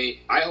was great.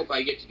 I hope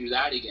I get to do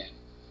that again.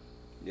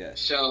 Yeah.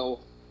 So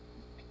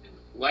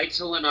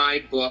Leitzel and I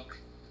book.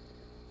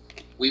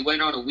 We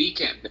went on a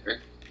weekender.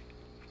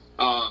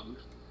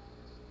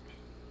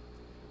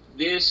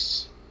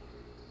 This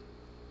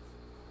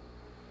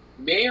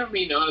may or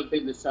may not have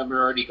been the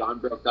summer Already Gone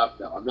broke up,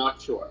 though. I'm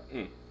not sure.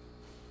 Mm.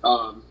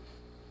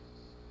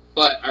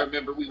 But I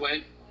remember we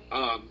went.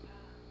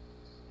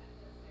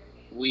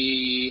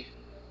 We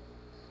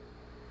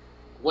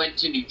went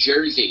to New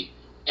Jersey,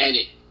 and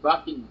it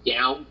fucking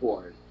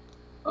downpoured.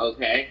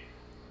 Okay?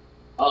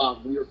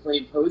 We were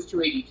playing Post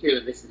 282,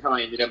 and this is how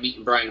I ended up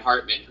meeting Brian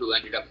Hartman, who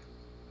ended up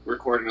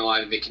recording a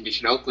lot of the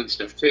Condition Oakland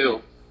stuff,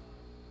 too.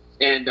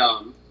 And,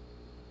 I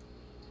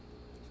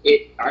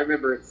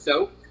remember it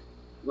soaked.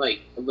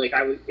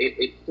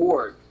 It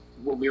poured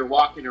when we were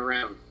walking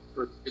around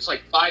for, it's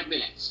 5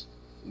 minutes.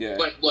 Yeah.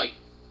 But,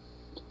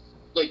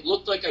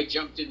 looked like I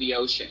jumped in the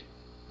ocean.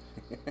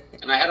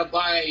 And I had to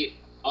buy,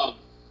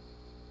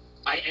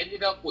 I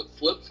ended up with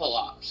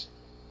flip-flops,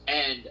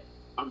 and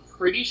I'm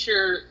pretty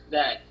sure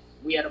that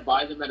we had to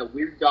buy them at a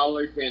weird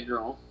Dollar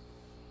General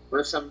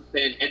or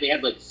something, and they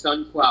had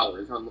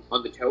sunflowers on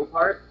the toe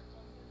part,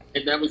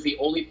 and that was the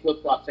only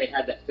flip-flops they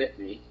had that fit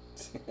me.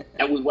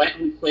 And we went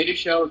and we played a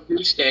show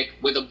acoustic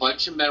with a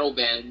bunch of metal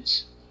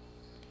bands.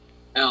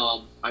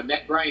 I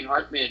met Brian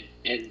Hartman,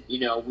 and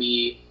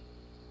we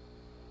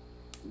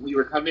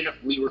were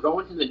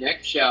going to the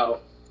next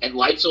show, and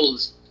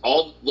Leitzel's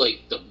all the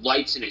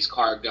lights in his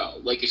car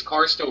go. His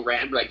car still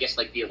ran, but I guess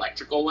the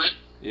electrical went.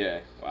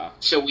 Yeah. Wow.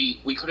 So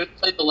we couldn't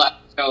play the last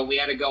show. We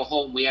had to go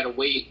home. We had to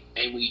wait,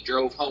 and we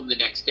drove home the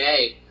next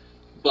day.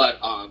 But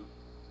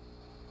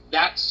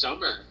that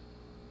summer,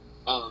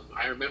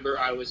 I remember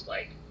I was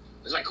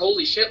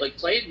holy shit!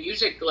 Playing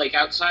music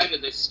outside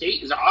of the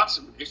state is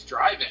awesome. Just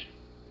driving.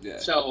 Yeah.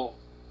 So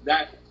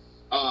that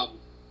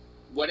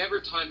whatever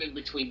time in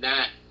between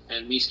that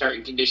and me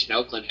starting Condition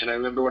Oakland, and I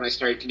remember when I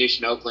started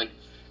Condition Oakland,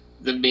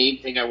 the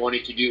main thing I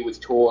wanted to do was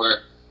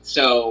tour.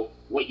 So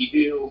what you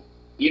do,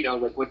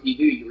 what do?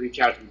 You reach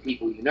out to the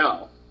people you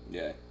know.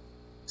 Yeah.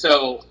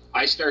 So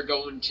I started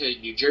going to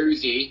New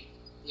Jersey,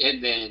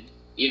 and then,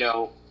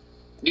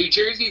 New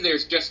Jersey,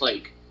 there's just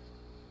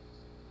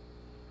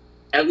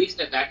at least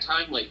at that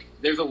time,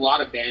 there's a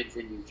lot of bands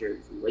in New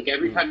Jersey.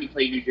 Every time you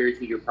play New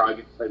Jersey, you're probably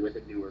going to play with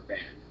a newer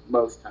band,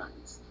 most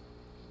times.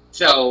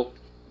 So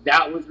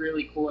that was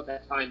really cool at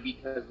that time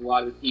because a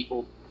lot of the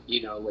people,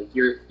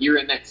 you're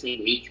in that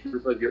same age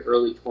group of your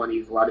early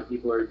 20s. A lot of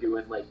people are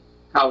doing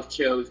house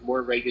shows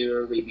more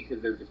regularly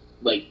because they're just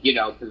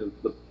because of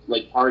the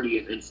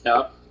partying and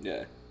stuff.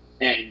 Yeah.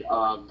 And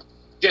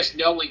just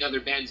knowing other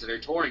bands that are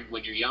touring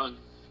when you're young.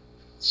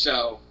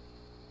 So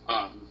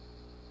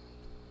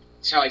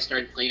that's how I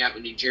started playing out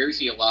in New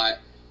Jersey a lot.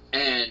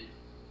 And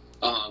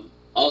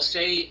I'll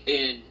say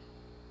in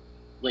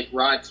like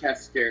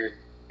Rochester,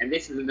 and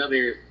this is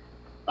another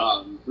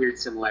weird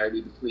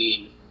similarity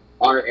between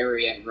our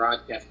area and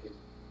Rochester.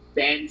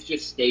 Bands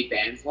just stay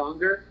bands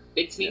longer,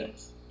 it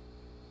seems.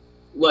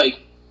 Yeah. Like,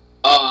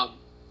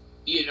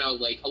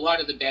 like a lot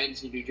of the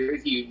bands in New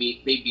Jersey you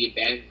meet, they'd be a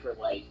band for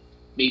like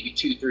maybe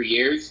 2-3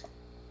 years,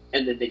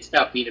 and then they'd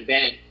stop being a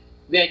band.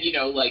 Then,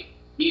 like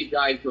these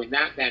guys join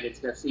that band and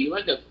stuff, so you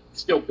end up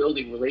still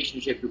building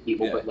relationships with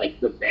people, but like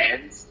the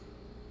bands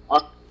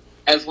aren't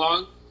as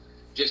long,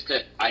 just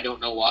because I don't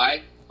know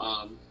why.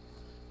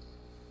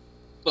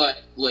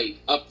 But like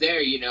up there,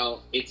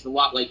 it's a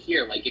lot like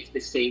here. Like it's the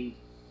same.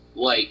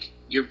 Like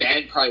your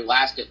band probably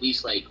lasts at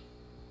least like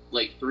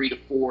 3 to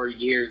 4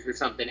 years or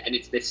something, and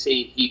it's the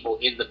same people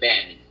in the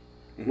band.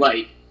 Mm-hmm.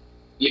 Like,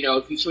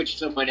 if you switch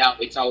someone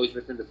out, it's always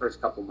within the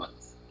first couple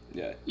months.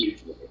 Yeah.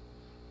 Usually.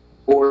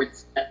 Or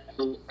it's at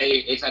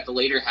the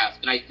later half,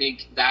 and I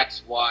think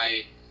that's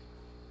why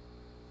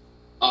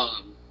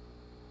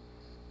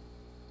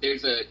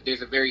there's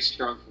a very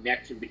strong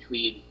connection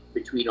between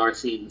our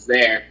scenes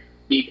there,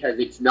 because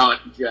it's not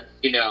just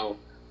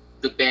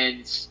the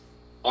bands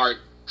are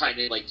kind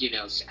of like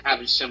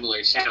have a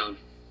similar sound.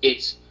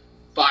 It's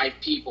 5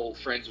 people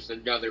friends with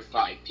another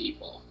 5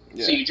 people,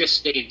 so you just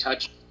stay in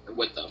touch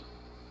with them.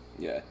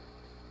 Yeah,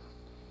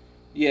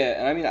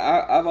 and I mean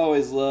I've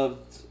always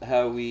loved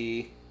how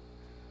we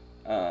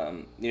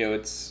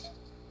it's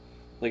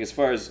like, as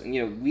far as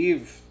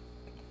we've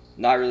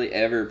not really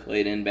ever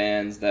played in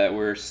bands that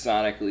were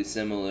sonically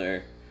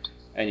similar,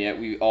 and yet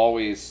we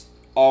always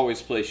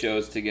play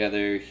shows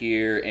together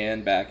here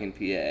and back in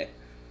PA.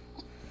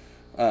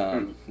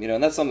 And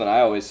that's something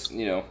I always,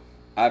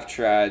 I've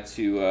tried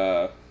to,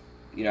 I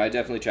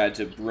definitely tried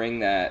to bring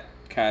that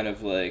kind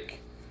of like,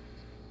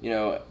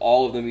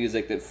 all of the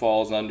music that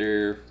falls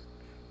under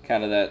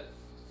kind of that,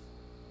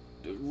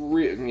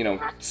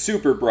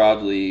 super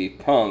broadly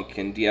punk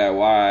and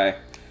DIY.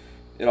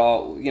 It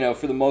all,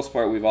 for the most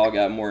part, we've all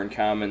got more in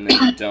common than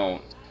we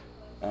don't.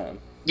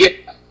 Yeah.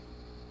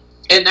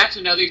 And that's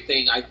another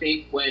thing. I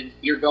think when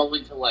you're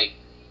going to like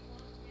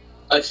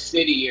a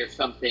city or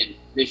something,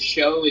 the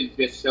show is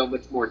just so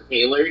much more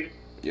tailored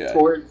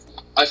towards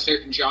a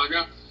certain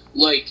genre.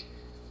 Like,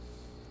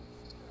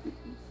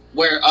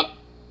 where up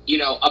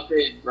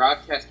in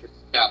Rochester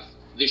stuff,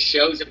 the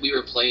shows that we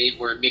were playing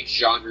were mixed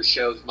genre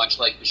shows, much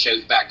like the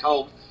shows back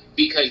home,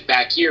 because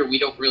back here we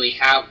don't really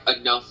have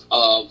enough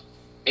of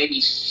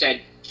any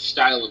set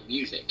style of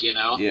music,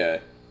 Yeah.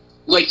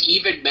 Like,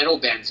 even metal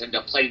bands end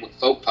up playing with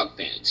folk punk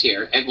bands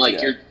here, and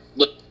like you're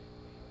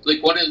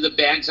like one of the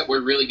bands that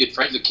we're really good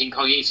friends with, King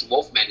Kong Ace and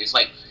Wolfman, is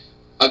like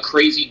a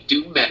crazy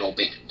doom metal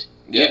band,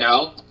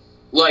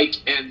 like,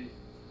 and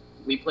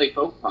we play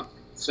folk punk,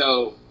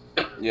 so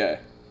yeah.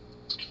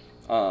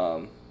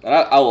 And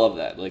I love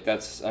that. Like,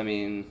 that's, I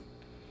mean,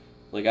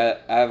 like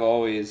I've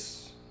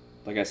always,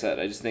 like I said,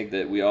 I just think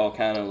that we all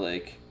kind of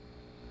like,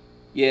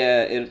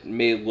 it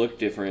may look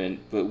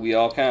different, but we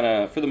all kind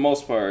of, for the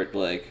most part,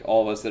 like,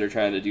 all of us that are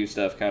trying to do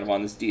stuff kind of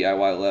on this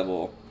DIY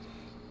level,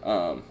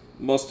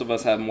 most of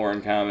us have more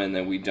in common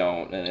than we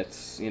don't, and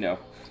it's,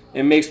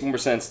 it makes more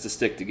sense to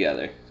stick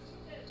together.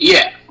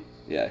 Yeah.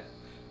 Yeah.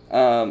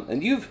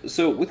 And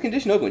so with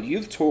Condition Oakland,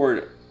 you've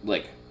toured,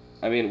 like,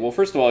 I mean, well,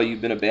 first of all, you've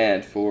been a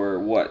band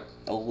for,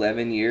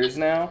 11 years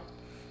now?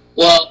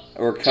 Well,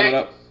 or coming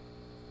up?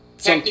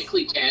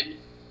 Technically 10,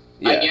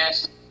 I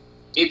guess.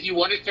 If you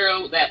want to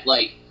throw that,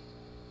 like,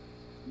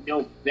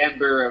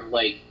 November,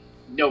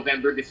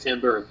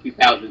 December of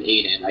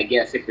 2008 in, I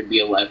guess it could be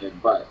 11,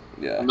 but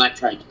I'm not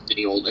trying to be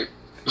any older.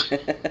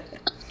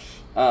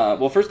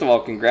 Well, first of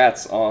all,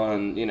 congrats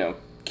on,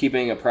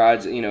 keeping a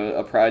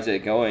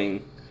project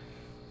going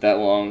that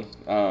long.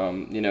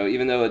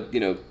 Even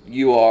though,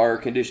 you are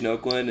Condition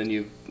Oakland and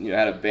you've,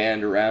 had a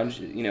band around,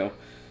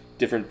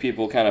 different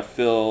people kind of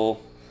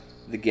fill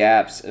the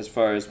gaps as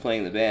far as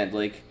playing the band.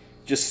 Like,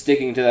 just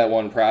sticking to that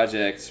one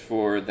project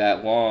for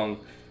that long,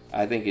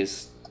 I think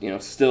is,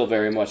 still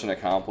very much an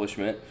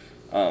accomplishment.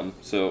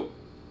 So,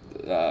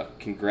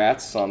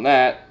 congrats on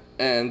that.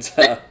 And,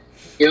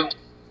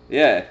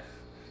 yeah.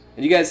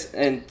 And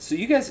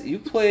you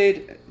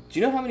played, do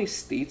you know how many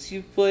states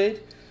you've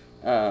played?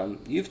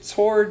 You've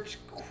toured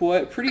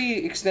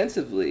pretty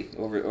extensively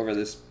over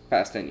this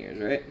past 10 years,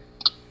 right?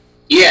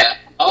 Yeah.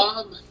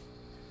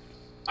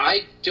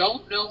 I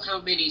don't know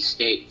how many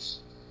states.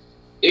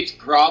 It's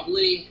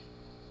probably,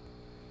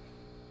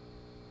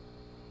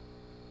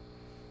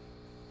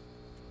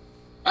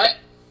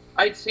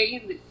 I'd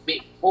say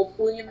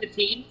hopefully in the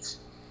teens.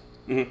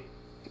 Mm-hmm.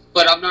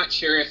 But I'm not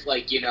sure if,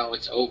 like,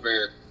 it's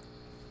over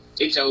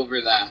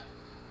that.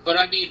 But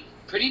I mean,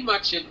 pretty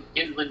much in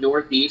the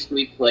Northeast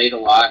we played a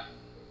lot.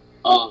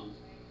 And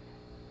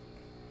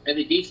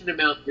a decent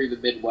amount through the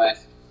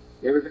Midwest.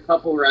 There was a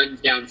couple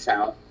runs down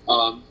south.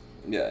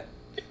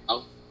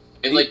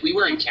 And like, we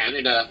were in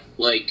Canada,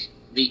 like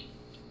the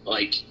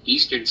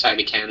eastern side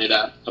of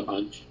Canada a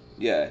bunch.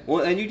 Yeah.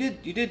 Well, and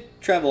you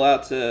did travel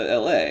out to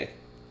LA.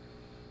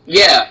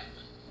 Yeah.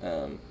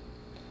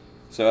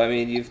 So I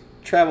mean,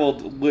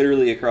 traveled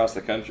literally across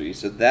the country,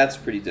 so that's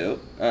pretty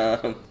dope.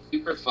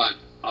 Super fun.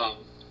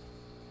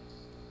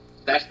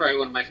 That's probably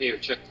one of my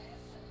favorite trips.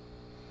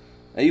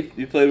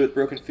 You played with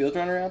Broken Field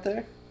Runner out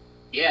there?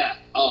 Yeah.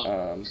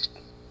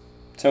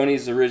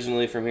 Tony's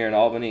originally from here in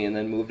Albany and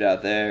then moved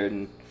out there.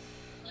 And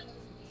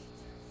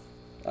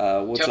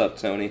what's up,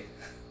 Tony?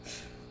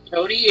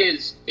 Tony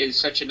is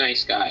such a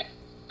nice guy.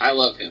 I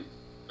love him.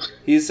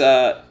 He's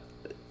on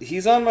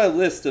my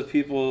list of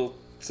people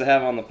to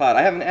have on the pod.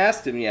 I haven't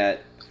asked him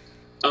yet,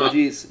 but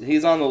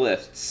he's on the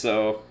list.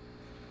 So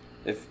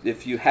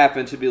if you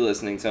happen to be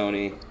listening,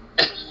 Tony,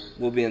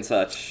 we'll be in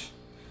touch.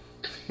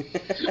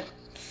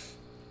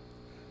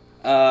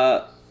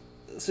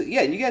 So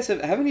yeah, you guys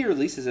how many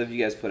releases have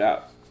you guys put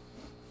out?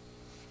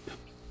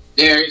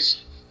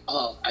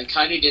 I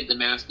kind of did the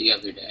math the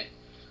other day.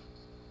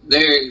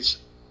 There's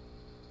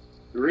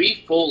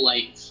 3 full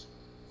lengths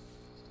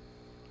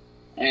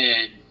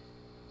and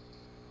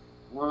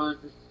 1,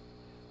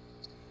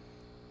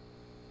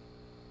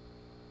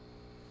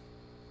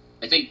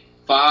 I think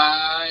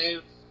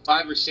 5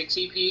 or 6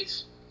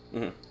 EPs.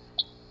 Mm-hmm.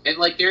 And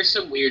like, there's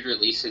some weird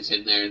releases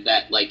in there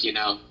that, like, you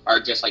know, are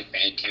just like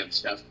Bandcamp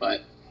stuff,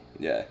 but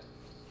yeah.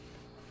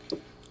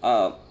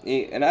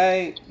 And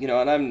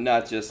I'm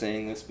not just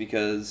saying this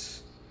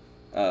because,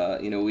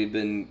 we've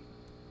been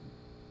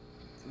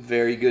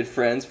very good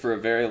friends for a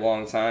very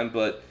long time,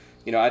 but,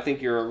 I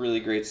think you're a really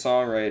great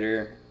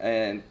songwriter.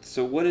 And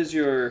so what is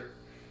your,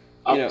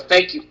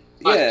 thank you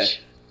much. Yeah.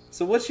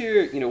 So what's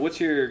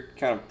your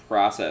kind of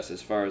process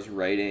as far as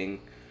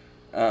writing?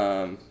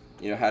 How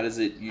does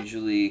it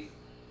usually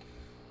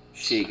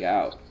shake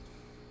out?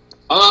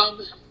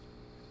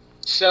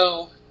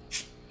 So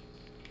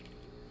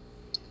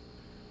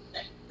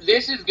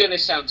this is gonna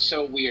sound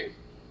so weird,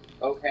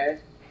 okay?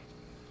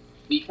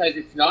 Because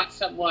it's not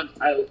someone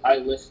I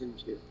listen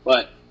to,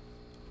 but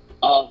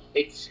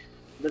it's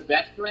the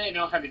best way I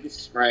know how to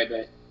describe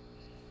it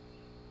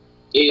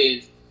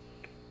is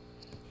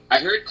I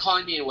heard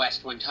Kanye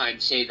West one time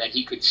say that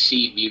he could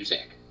see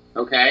music,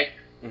 okay?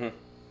 Mm-hmm.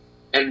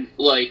 And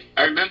like,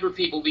 I remember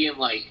people being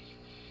like,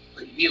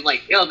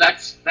 yo,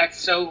 that's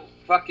so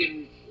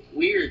fucking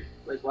weird.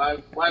 Like,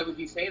 why would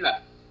you say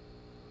that?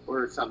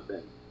 Or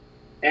something.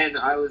 And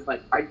I was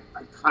like, I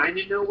kind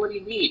of know what he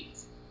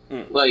means.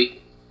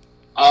 Like,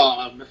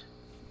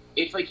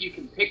 it's like you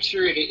can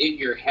picture it in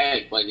your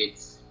head, but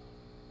it's...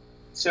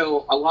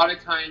 So, a lot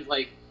of times,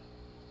 like,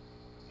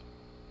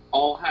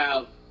 I'll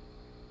have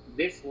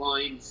this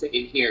line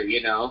sitting here,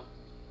 and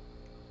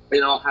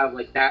I'll have,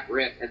 like, that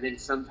riff, and then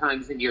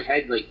sometimes in your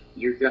head, like,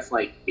 you're just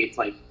like, it's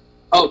like,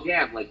 oh,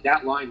 damn, like,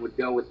 that line would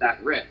go with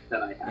that riff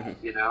that I have,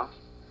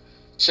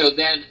 So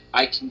then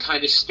I can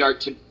kind of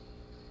start to...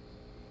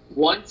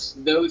 Once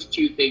those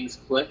two things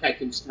click, I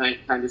can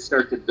kind of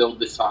start to build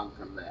the song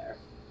from there.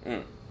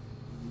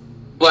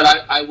 But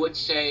I would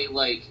say,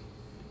 like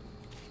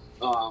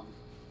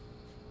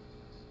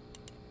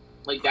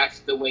that's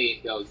the way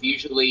it goes.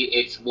 Usually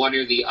it's one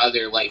or the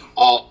other. Like,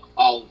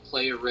 I'll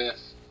play a riff,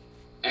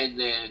 and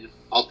then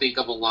I'll think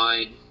of a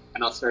line,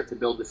 and I'll start to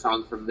build the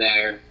song from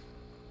there.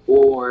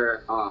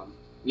 Or, I'll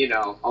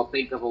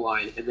think of a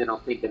line, and then I'll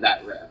think of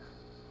that riff.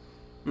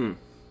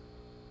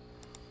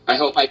 I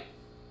hope I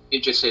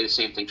didn't just say the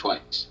same thing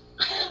twice.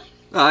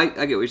 I get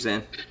what you're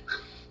saying.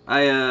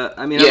 I've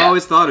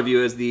always thought of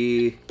you as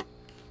the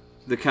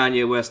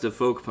Kanye West of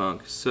folk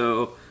punk.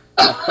 So,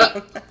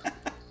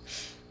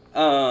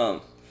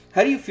 how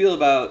do you feel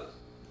about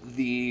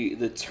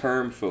the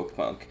term folk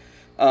punk?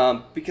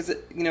 Because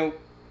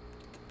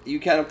you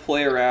kind of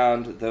play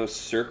around those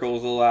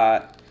circles a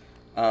lot,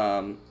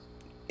 and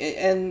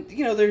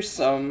there's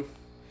some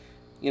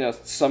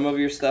of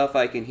your stuff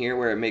I can hear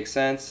where it makes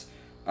sense.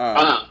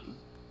 But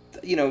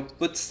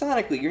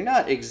sonically, you're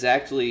not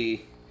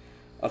exactly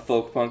a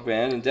folk punk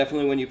band, and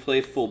definitely when you play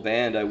full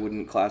band, I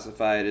wouldn't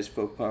classify it as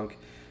folk punk.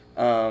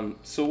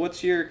 So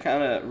what's your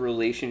kind of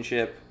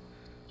relationship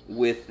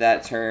with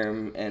that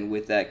term and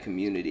with that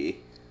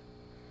community?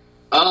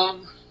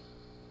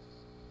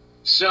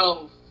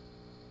 So,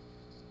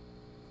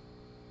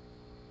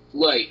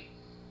 like,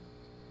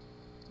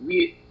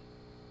 and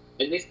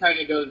this kind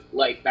of goes,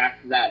 like,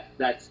 back to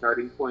that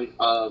starting point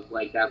of,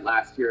 like, that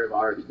last year of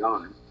Already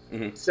Gone.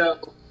 Mm-hmm. So,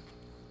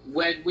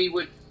 when we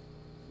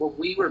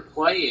were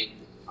playing,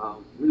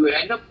 we would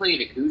end up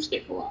playing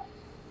acoustic a lot.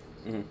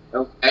 Mm-hmm.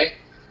 Okay?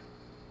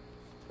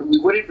 And we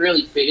wouldn't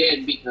really fit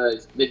in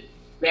because the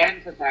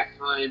bands at that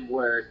time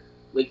were,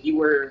 like, you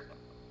were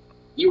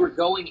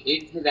going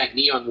into that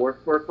Neon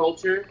Warped Tour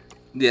culture.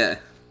 Yeah.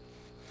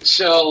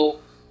 So,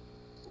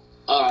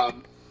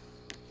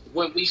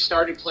 when we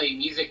started playing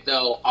music,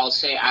 though, I'll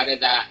say out of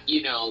that,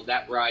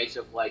 that rise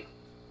of, like,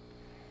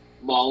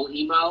 mall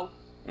emo,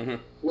 mm-hmm.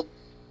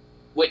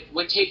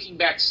 when Taking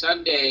Back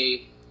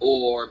Sunday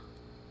or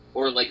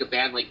like a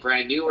band like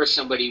Brand New or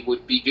somebody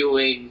would be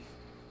doing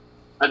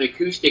an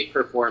acoustic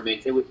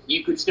performance,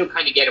 you could still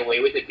kind of get away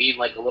with it being,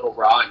 like, a little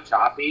raw and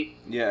choppy.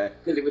 Yeah.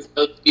 Because it was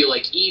supposed to be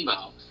like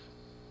emo.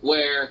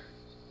 Where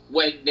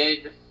when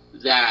then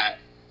that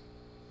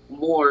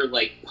more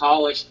like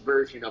polished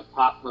version of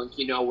pop punk,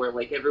 where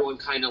like everyone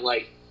kind of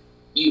like,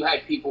 you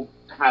had people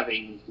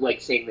having like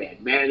saying they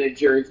had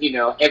managers,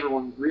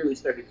 everyone really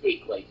started to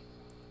take like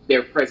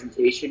their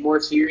presentation more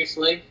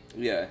seriously.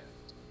 Yeah.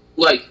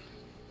 Like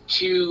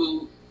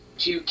two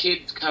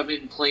kids come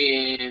in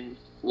playing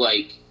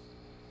like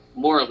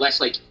more or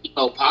less like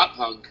emo pop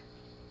punk,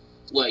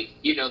 like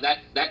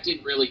that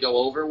didn't really go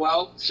over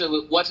well, so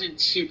it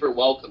wasn't super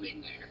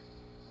welcoming there.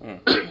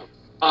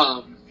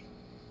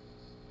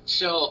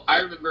 So I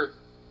remember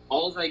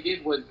all I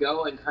did was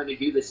go and kind of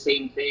do the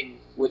same thing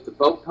with the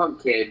folk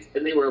punk kids,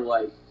 and they were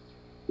like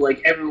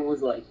everyone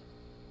was like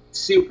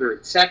super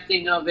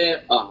accepting of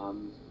it.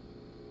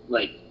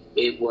 Like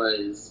it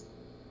was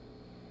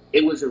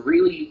a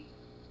really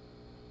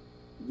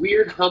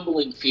weird,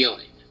 humbling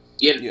feeling,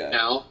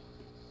 know.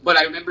 But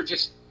I remember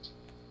just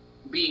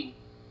being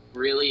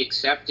really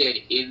accepted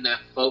in that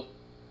folk,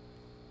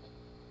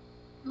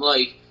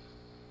 like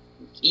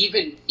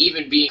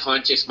even being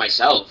conscious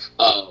myself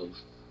of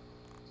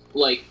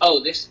like,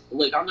 oh, this,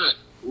 like, I'm not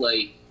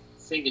like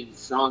singing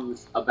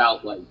songs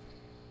about like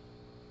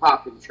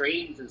popping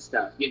trains and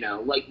stuff,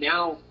 like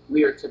now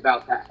lyrics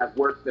about that have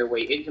worked their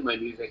way into my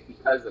music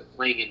because of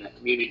playing in that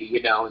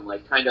community, and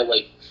like kind of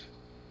like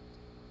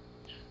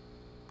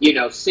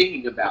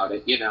singing about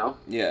it,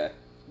 Yeah.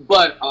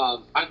 But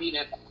I mean,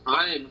 at the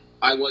time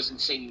I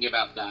wasn't singing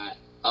about that.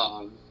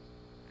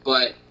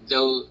 But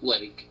though,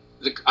 like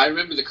I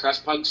remember the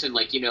crust punks and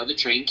like the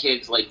train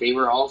kids, like they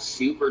were all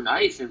super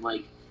nice and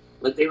like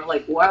they were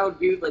like, wow,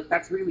 dude, like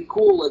that's really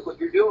cool, like what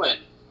you're doing.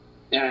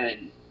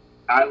 And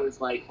I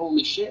was like,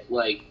 holy shit,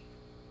 like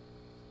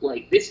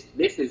this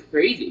is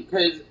crazy,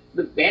 because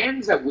the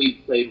bands that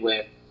we've played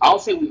with, I'll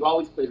say we've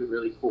always played with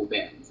really cool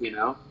bands,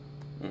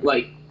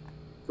 like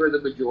for the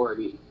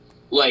majority,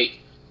 like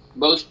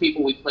most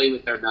people we play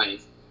with are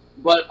nice,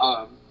 but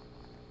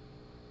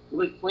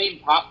like playing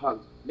pop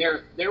punk,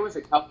 there was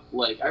a couple,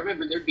 like I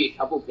remember there'd be a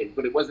couple kids,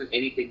 but it wasn't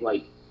anything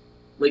like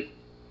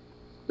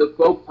the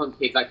folk punk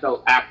kids. I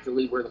felt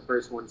actually were the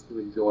first ones to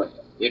enjoy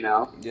it,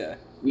 Yeah.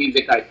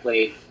 Music I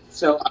played.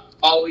 So I've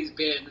always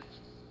been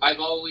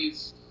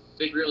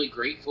really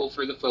grateful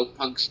for the folk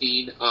punk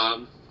scene.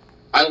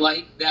 I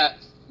like that,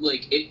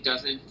 like it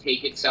doesn't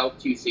take itself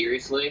too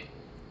seriously.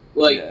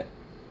 Like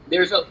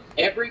there's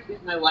everything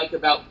I like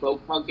about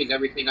folk punk is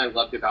everything I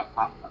loved about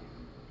pop punk.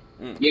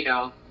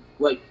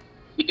 Like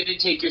you didn't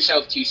take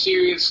yourself too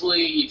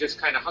seriously. You just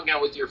kind of hung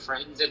out with your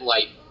friends and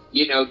like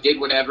did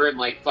whatever and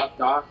like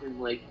fucked off and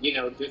like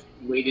just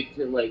waited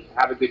to like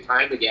have a good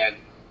time again.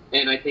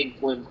 And I think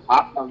when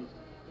pop punk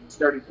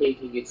started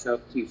taking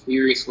itself too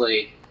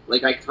seriously,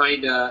 like I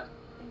kind of,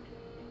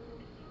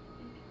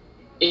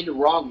 in the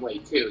wrong way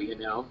too,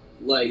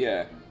 like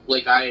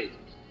I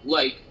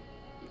like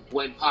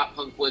when pop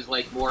punk was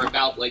like more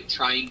about like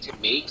trying to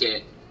make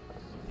it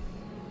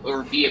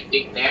or be a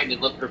big band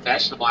and look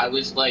professional, I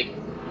was like,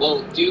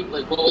 well, dude,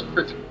 like what was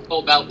professional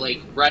about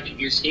like riding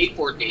your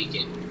skateboard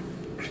naked?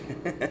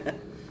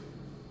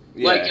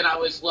 Like, and I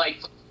was like,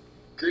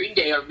 Green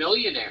Day are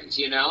millionaires,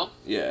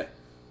 Yeah.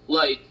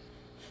 Like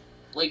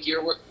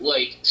you're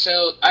like,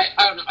 so I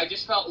don't know, I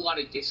just felt a lot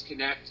of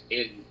disconnect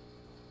in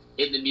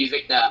the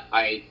music that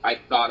I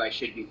thought I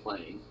should be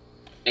playing.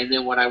 And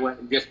then when I went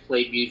and just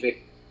played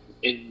music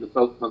in the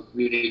folk punk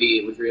community,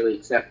 it was really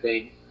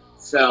accepting.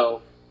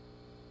 So,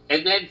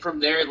 and then from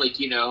there, like,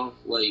 you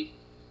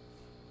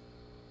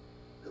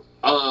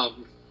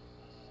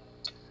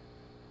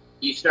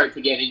start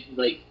to get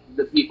into like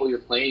the people you're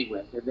playing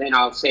with, and then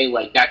I'll say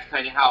like that's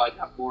kind of how I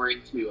got more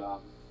into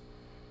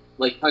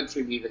like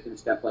country music and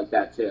stuff like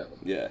that too.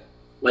 Yeah.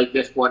 Like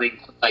just wanting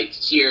to like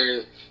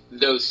hear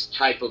those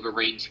type of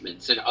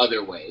arrangements in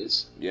other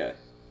ways. Yeah.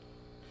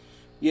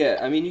 Yeah,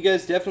 I mean, you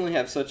guys definitely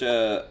have such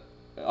a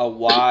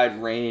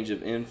wide range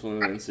of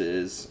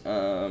influences.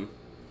 Really,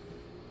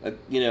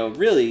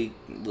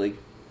 like,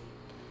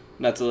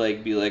 not to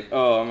like be like,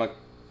 oh, I'm a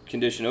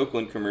Condition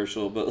Oakland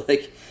commercial, but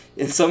like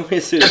in some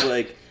ways there's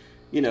like,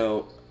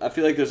 I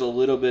feel like there's a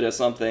little bit of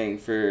something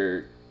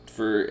for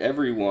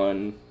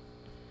everyone,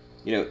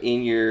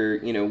 in your,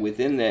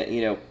 within that,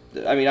 I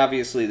mean,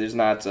 obviously there's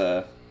not,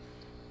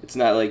 it's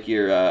not like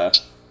you're, I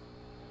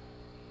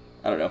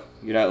don't know,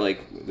 you're not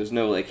like, there's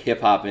no like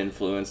hip hop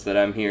influence that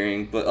I'm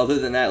hearing, but other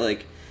than that,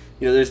 like,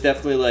 there's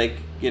definitely like,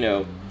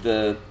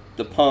 the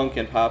punk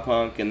and pop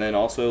punk, and then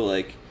also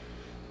like,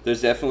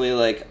 there's definitely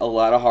like a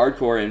lot of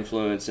hardcore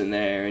influence in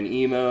there, and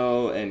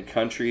emo and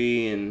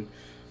country, and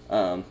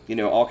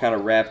all kind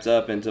of wrapped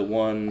up into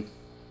one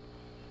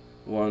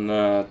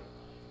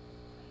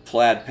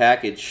plaid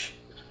package.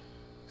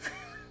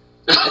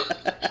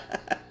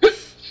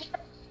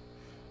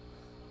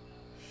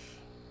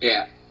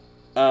 Yeah.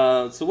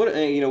 So what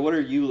what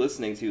are you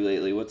listening to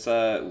lately? What's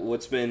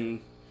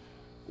been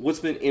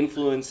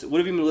influence? What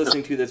have you been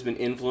listening to that's been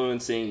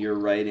influencing your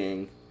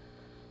writing?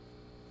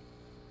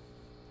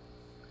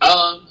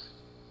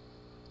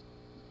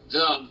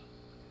 The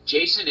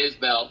Jason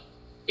Isbell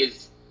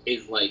is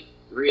like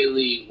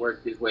really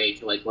worked his way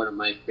to like one of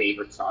my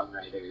favorite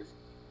songwriters.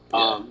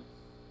 Yeah.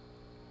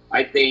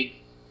 I think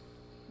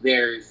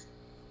there's,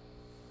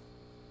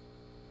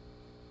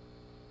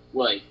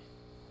 like,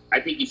 I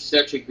think he's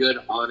such a good,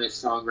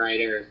 honest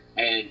songwriter,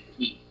 and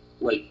he,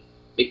 like,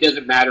 it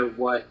doesn't matter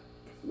what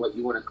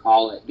you want to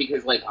call it,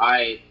 because, like,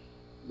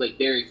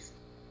 there's,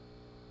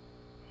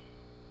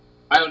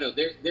 I don't know,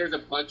 there's a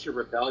bunch of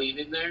rebellion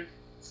in there,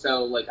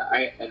 so, like,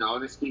 and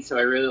honesty, so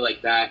I really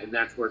like that, and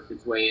that's worked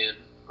its way in.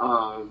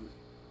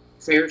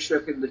 Sarah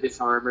Shook and the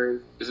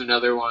Disarmers is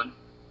another one.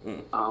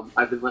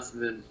 I've been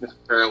listening to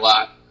her a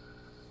lot.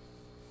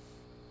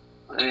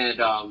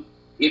 And,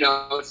 you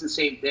know, it's the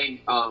same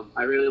thing.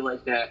 I really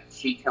like that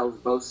she tells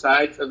both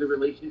sides of the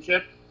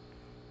relationship.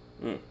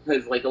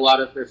 Because, like, a lot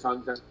of her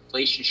songs are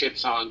relationship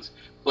songs,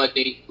 but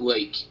they,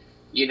 like,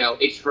 you know,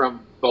 it's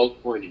from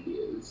both point of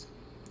views.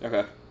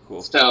 Okay,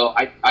 cool. So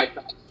I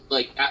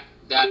like,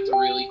 that's a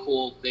really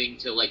cool thing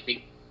to, like,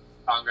 think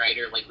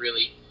songwriter, like,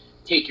 really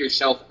take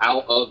yourself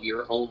out of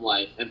your own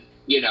life and,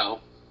 you know,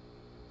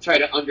 try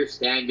to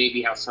understand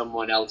maybe how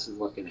someone else is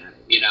looking at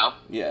it, you know?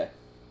 Yeah.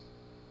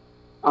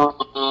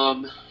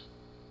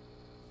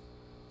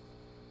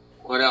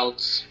 What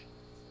else?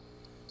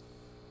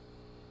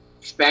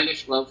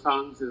 Spanish Love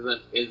Songs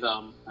is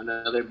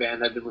another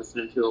band I've been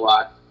listening to a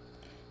lot.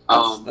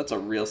 That's a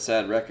real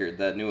sad record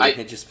that new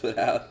one just put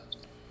out.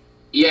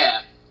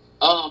 Yeah.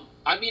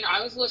 I mean,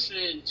 I was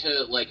listening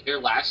to, like, their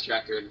last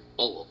record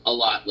a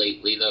lot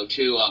lately, though,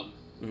 too.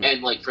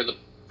 And, like, for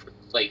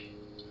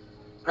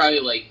probably,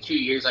 like, 2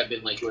 years I've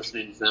been, like,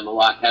 listening to them a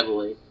lot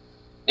heavily.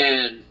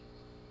 And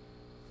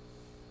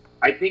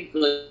I think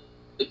the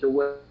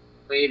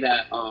way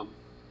that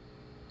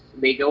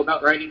they go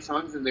about writing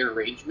songs and their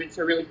arrangements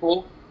are really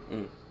cool.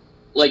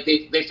 Like,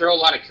 they throw a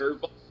lot of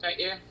curveballs at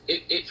you,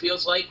 it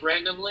feels like,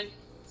 randomly.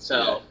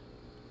 So,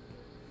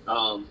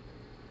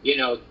 you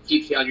know,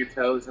 keeps you on your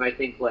toes. And I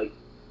think, like,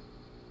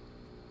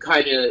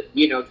 kind of,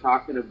 you know,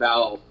 talking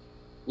about,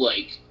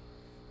 like,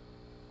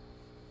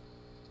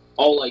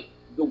 all, like,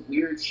 the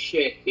weird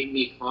shit in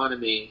the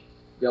economy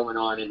going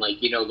on and,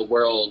 like, you know, the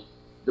world,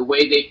 the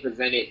way they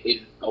present it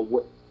is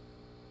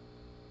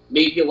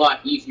maybe a lot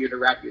easier to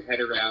wrap your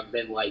head around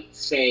than, like,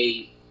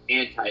 say,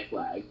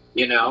 Anti-Flag,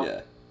 you know?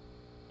 Yeah.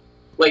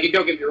 Like, and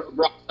don't get me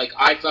wrong, like,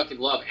 I fucking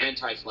love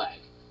Anti-Flag,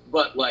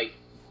 but, like,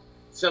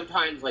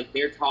 sometimes, like,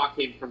 they're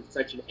talking from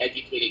such an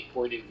educated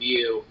point of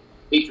view,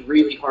 it's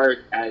really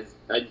hard as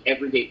an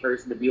everyday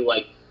person to be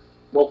like,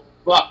 well,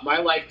 fuck, my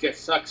life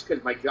just sucks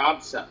because my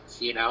job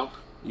sucks, you know?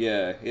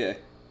 Yeah, yeah.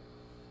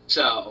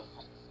 So,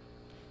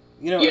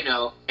 you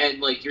know, and,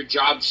 like, your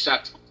job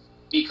sucks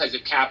because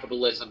of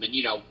capitalism and,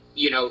 you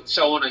know,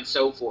 so on and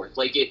so forth.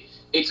 Like,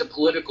 it's a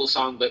political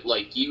song, but,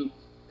 like, you,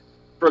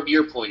 from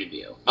your point of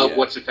view of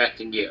what's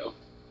affecting you.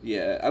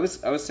 Yeah, I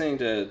was saying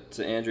to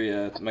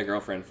Andrea, my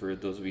girlfriend, for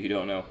those of you who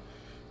don't know,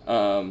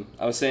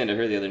 I was saying to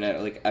her the other night,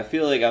 like, I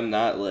feel like I'm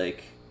not,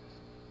 like,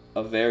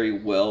 a very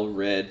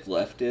well-read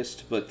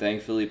leftist, but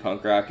thankfully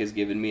punk rock has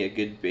given me a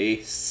good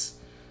base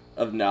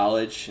of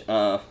knowledge,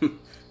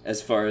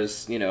 as far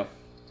as, you know,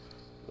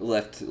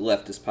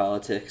 leftist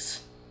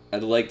politics.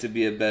 I'd like to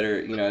be a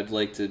better, you know, I'd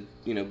like to,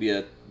 you know, be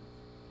a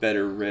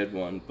better read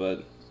one,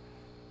 but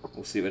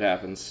we'll see what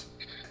happens.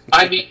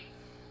 I mean,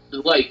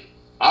 like,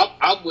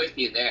 I'm with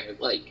you there.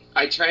 Like,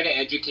 I try to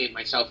educate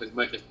myself as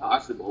much as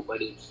possible,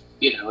 but it's,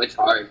 you know, it's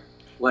hard.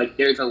 Like,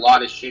 there's a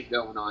lot of shit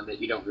going on that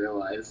you don't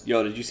realize.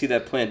 Yo, did you see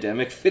that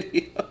Plandemic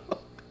video?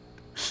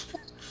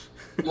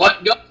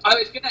 What? No,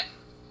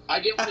 I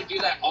didn't want to do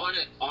that on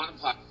a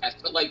podcast,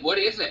 but, like, what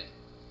is it?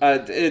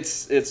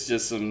 It's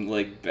just some,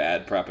 like,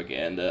 bad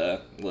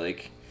propaganda,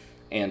 like,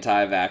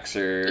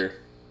 anti-vaxxer,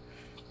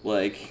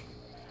 like,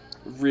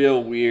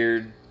 real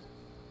weird,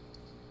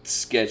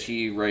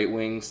 sketchy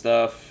right-wing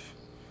stuff.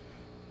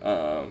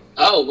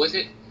 Oh, was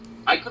it?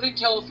 I couldn't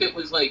tell if it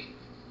was, like,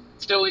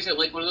 so is it,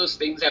 like, one of those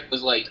things that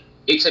was, like,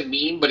 it's a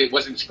meme, but it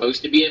wasn't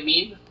supposed to be a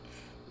meme?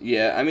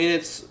 Yeah, I mean,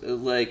 it's,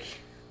 like...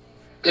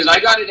 Because I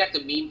got it at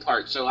the meme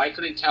part, so I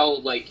couldn't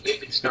tell, like,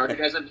 if it started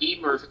as a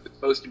meme or if it was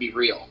supposed to be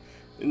real.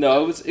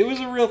 No, it was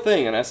a real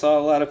thing, and I saw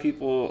a lot of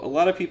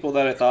people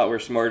that I thought were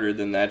smarter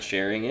than that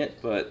sharing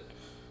it, but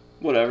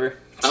whatever.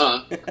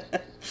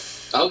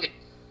 Okay.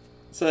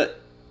 So,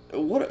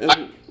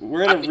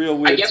 we're in a real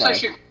weird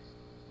time.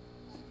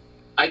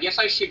 I guess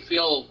I should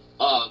feel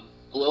a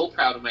little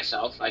proud of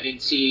myself. I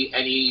didn't see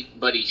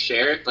anybody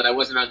share it, but I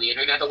wasn't on the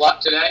internet a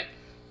lot today.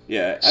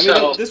 Yeah, I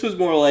mean, this was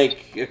more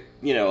like,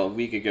 you know, a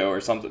week ago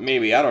or something.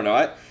 Maybe, I don't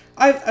know.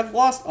 I've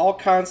lost all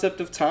concept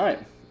of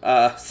time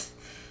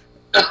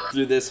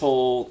through this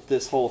whole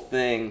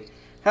thing.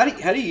 How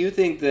do you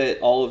think that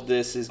all of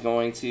this is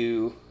going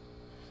to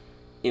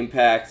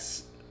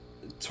impact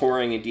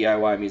touring and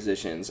DIY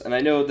musicians? And I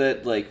know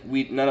that, like,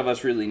 none of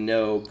us really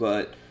know,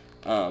 but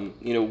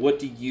you know, what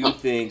do you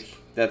think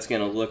that's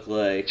going to look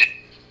like,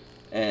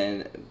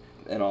 and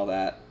all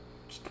that?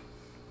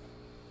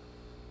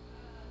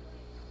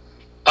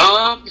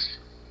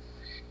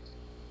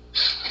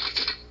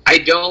 I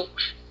don't.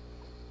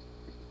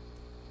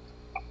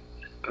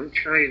 I'm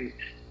trying.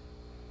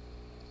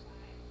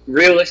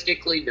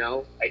 Realistically,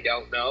 no, I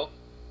don't know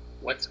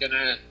what's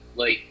gonna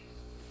like,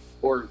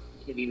 or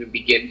can even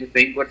begin to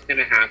think what's going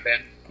to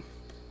happen.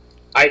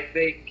 I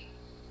think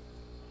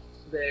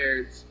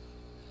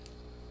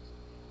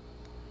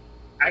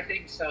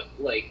some,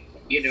 like,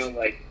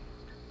 like,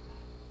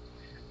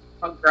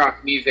 punk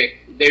rock music,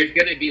 there's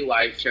going to be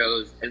live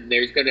shows, and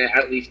there's going to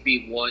at least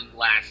be one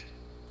last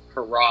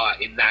hurrah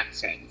in that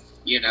sense,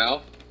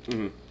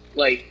 Mm-hmm.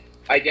 Like,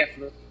 I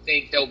definitely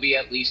think there'll be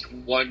at least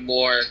one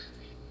more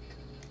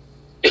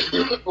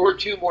or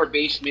two more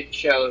basement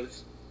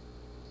shows,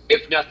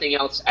 if nothing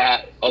else,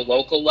 at a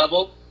local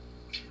level.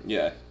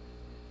 Yeah.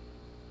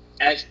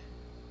 As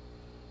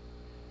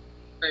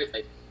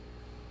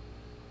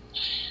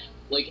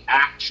like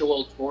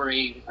actual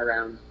touring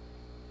around,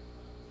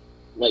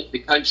 like, the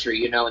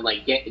country, and,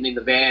 like, getting in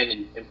the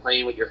van and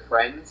playing with your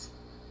friends.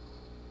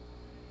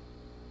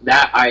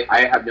 That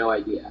I have no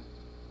idea,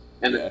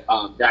 and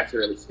that's a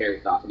really scary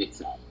thought in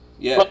itself.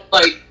 Yeah. But,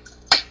 like,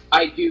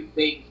 I do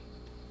think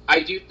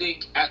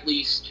at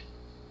least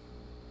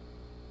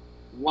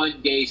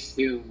one day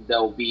soon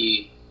there'll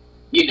be,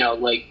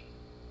 like,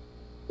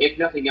 if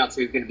nothing else,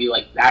 there's going to be,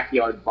 like,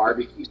 backyard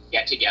barbecue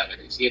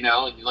get-togethers,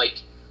 and, like,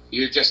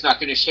 you're just not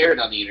going to share it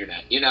on the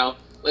internet,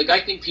 Like, I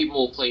think people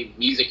will play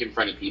music in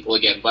front of people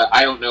again, but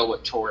I don't know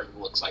what touring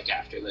looks like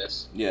after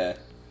this. Yeah.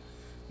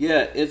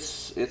 Yeah,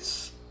 it's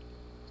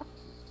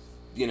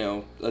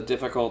a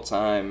difficult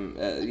time,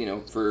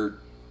 for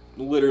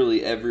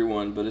literally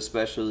everyone, but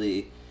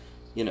especially,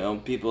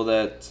 people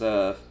that,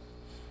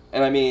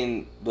 and I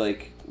mean,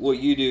 like, what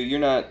you do, you're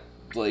not,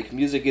 like,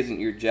 music isn't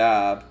your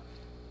job,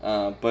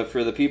 but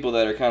for the people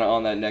that are kind of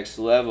on that next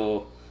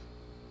level,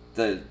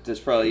 there's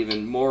probably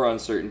even more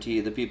uncertainty.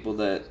 The people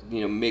that,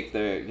 make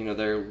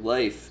their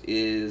life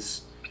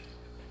is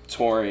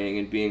touring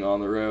and being on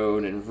the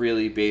road and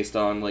really based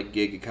on, like,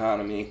 gig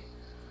economy.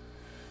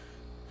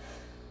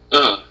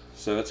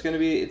 So it's gonna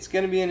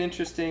be an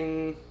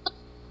interesting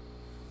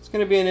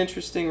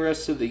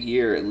rest of the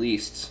year, at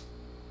least.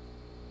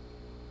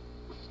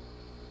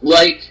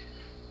 Like,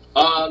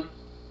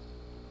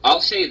 I'll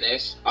say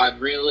this: I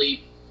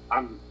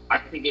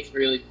think it's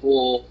really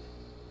cool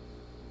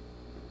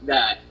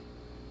that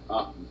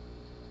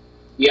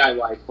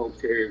DIY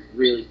culture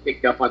really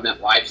picked up on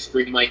that live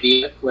stream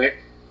idea quick,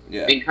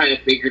 and kind of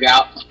figured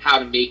out how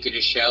to make it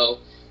a show,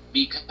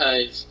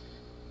 because,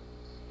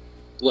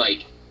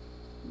 like,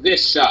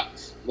 this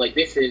sucks. Like,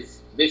 this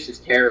is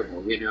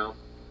terrible,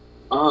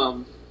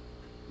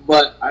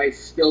 But I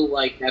still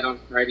like that on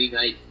Friday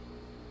night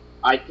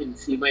I can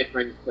see my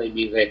friends play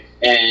music,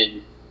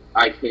 and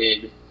I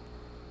can,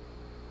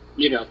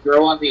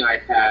 throw on the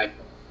iPad,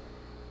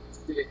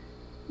 sit,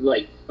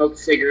 like, smoke a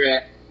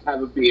cigarette,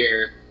 have a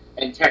beer,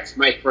 and text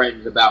my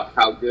friends about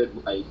how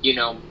good, like,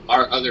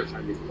 our other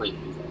friend is playing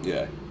music.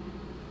 Yeah.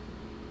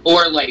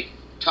 Or, like,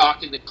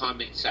 talk in the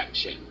comment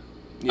section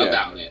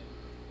about it.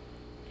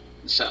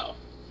 So.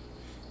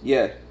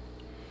 Yeah.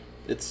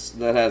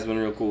 That has been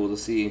real cool to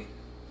see.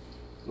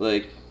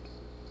 Like,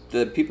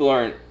 for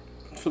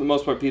the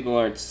most part, people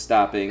aren't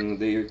stopping.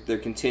 They're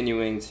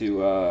continuing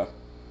to,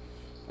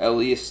 at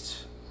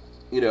least,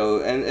 and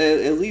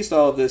at least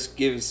all of this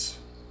gives,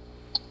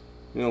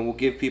 will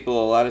give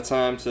people a lot of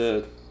time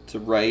to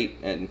write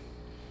and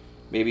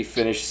maybe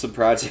finish some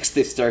projects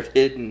they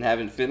started and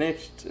haven't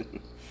finished.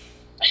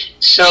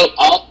 So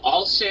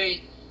I'll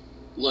say,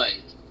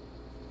 like,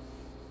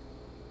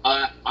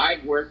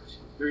 I've worked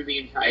through the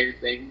entire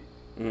thing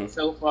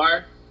so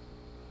far,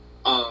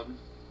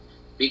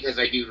 because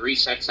I do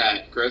resets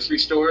at grocery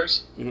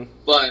stores,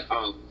 but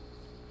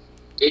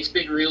it's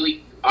been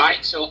really I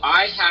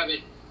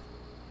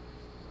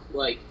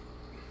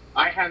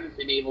haven't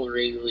been able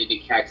really to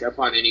catch up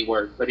on any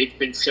work, but it's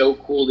been so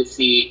cool to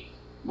see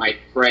my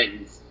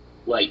friends,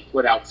 like,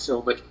 put out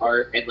so much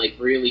art and, like,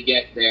 really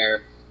get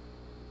their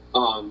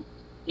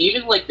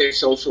even, like, their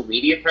social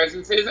media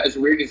presences, as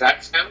weird as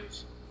that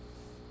sounds.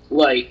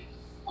 Like,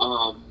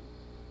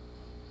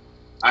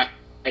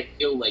 I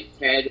feel like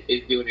Ted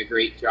is doing a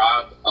great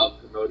job of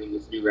promoting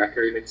this new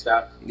record and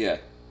stuff. Yeah.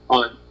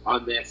 On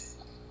this.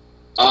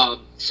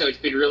 So it's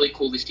been really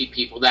cool to see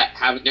people that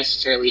haven't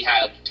necessarily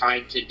had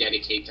time to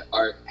dedicate to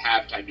art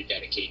have time to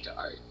dedicate to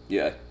art.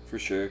 Yeah, for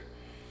sure.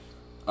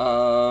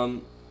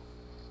 What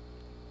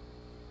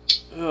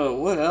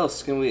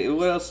else do we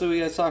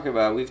gotta talk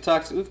about? We've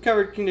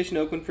covered Condition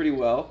Oakland pretty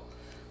well.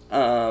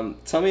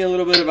 Tell me a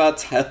little bit about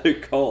Tyler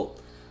Colt.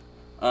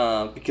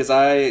 Because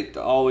I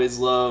always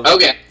love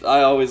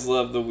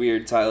the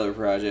weird Tyler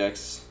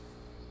projects.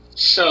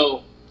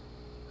 So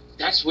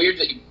that's weird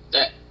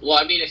well,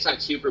 I mean, it's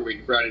not super weird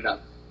you brought it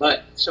up,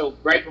 but so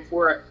right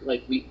before,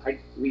 like,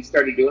 we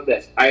started doing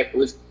this, I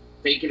was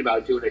thinking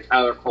about doing a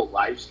Tyler Colt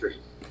live stream.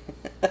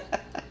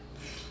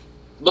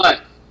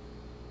 But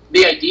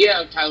the idea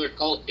of Tyler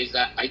Colt is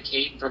that I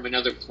came from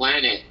another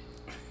planet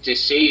to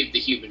save the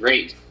human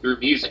race through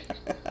music.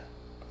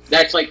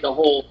 That's like the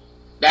whole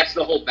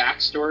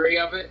backstory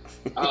of it.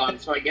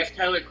 So I guess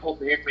Tyler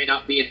Colt may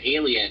not be an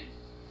alien.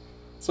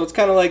 So it's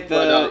kind of like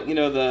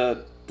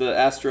the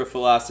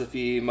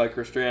Astrophilosophy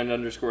microstrand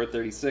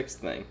 _36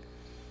 thing.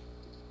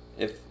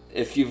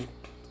 if you've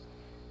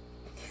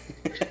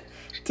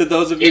to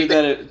those of you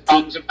that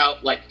songs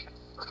about like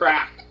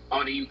crack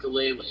on a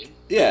ukulele.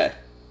 Yeah.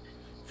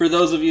 For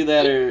those of you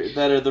that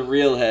are the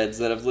real heads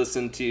that have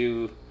listened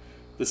to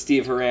the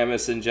Steve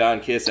Haramis and John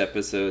Kiss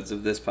episodes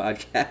of this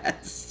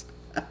podcast.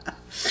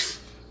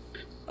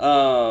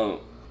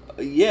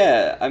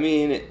 Yeah, I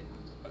mean,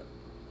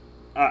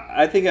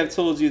 I think I've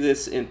told you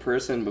this in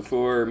person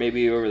before, or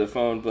maybe over the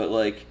phone, but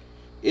like,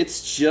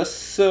 it's just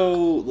so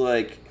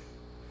like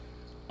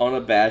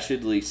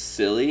unabashedly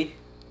silly,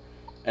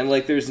 and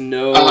like, there's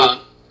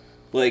no,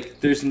 like,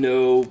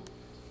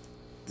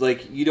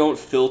 you don't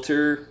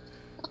filter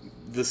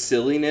the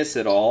silliness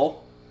at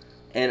all,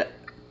 and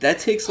that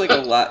takes like a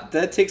lot.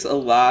 That takes a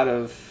lot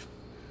of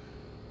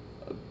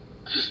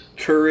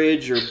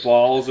courage or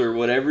balls or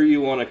whatever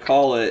you want to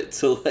call it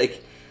to,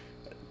 like,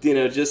 you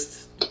know,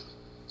 just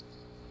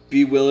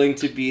be willing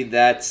to be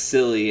that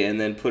silly and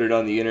then put it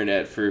on the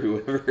internet for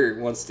whoever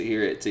wants to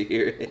hear it to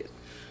hear it.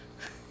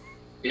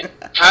 Yeah.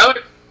 How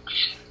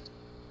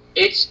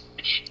it's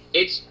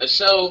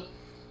so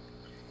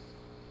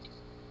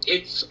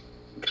it's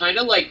kind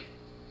of like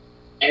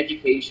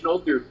educational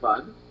through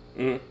fun,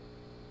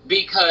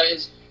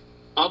 because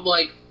I'm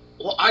like,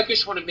 well, I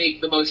just want to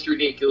make the most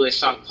ridiculous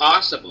song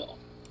possible.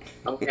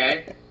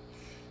 Okay.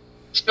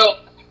 So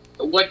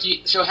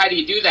how do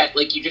you do that?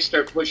 Like, you just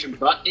start pushing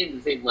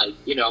buttons and, like,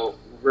 you know,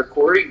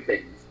 recording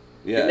things.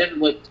 Yeah. And then,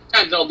 like,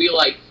 sometimes I'll be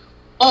like,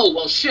 oh,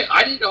 well, shit,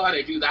 I didn't know how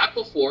to do that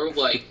before.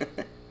 Like,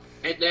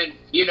 and then,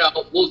 you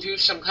know, we'll do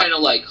some kind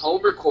of, like,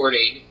 home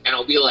recording, and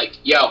I'll be like,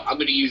 yo, I'm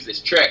going to use this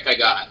trick I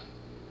got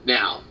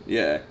now.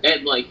 Yeah.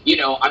 And, like, you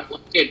know, I'm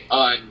looking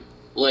on,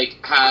 like,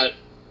 how,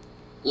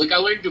 like, I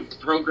learned to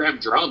program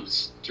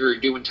drums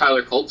through doing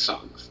Tyler Colt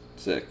songs.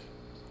 Sick.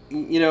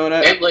 You know,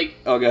 and like,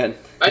 oh, go ahead.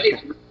 I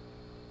didn't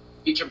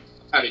teach him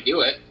how to do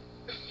it.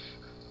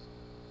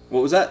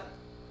 What was that?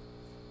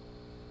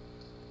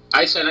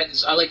 I said,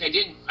 I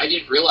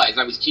didn't realize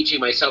I was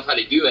teaching myself how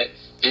to do it,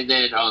 and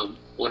then,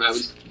 when I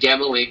was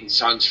demoing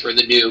songs for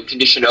the new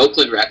Condition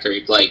Oakland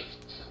record, like,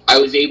 I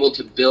was able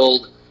to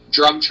build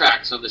drum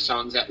tracks on the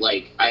songs that,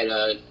 like, I had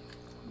a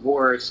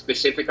more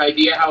specific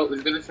idea how it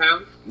was going to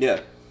sound.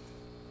 Yeah.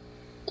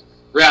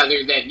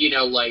 Rather than, you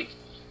know, like,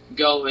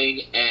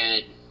 going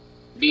and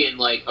being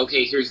like,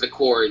 okay, here's the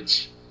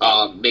chords,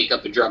 make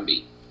up a drum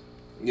beat.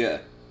 Yeah.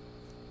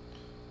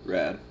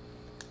 Rad.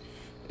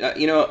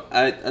 You know,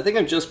 I think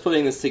I'm just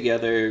putting this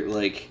together,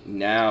 like,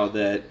 now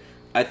that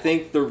I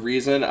think the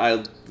reason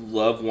I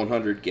love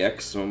 100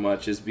 gecs so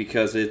much is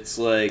because it's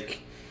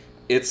like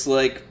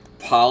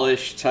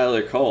polished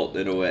Tyler Colt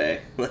in a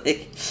way.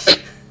 Like,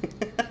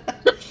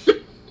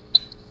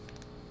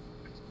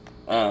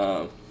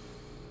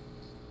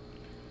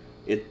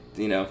 it,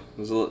 you know,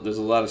 there's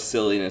a lot of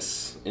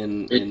silliness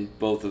in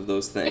both of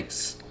those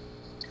things.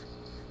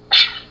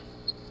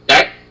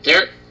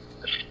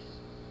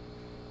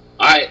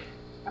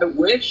 I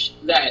wish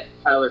that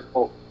Tyler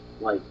Colt,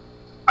 like,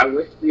 I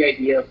wish the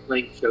idea of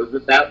playing shows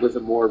with that was a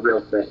more real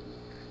thing.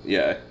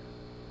 Yeah.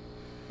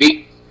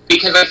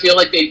 Because I feel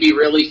like they'd be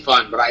really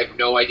fun, but I have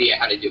no idea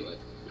how to do it.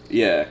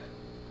 Yeah.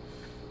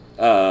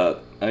 I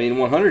mean,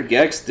 100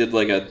 gecs did,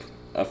 like,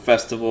 a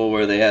festival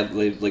where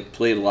they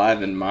played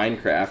live in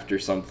Minecraft or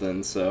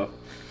something, so...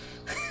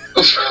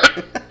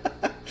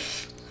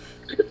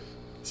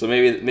 So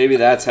maybe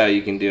that's how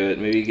you can do it.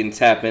 Maybe you can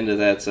tap into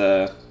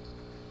that,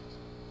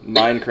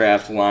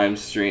 Minecraft live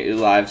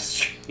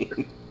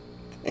stream.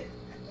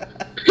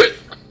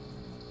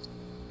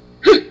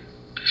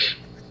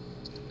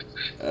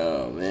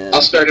 Oh man!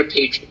 I'll start a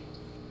page.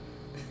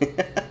 You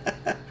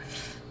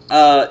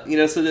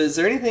know, so is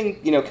there anything,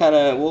 you know, kind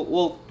of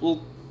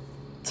we'll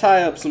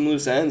tie up some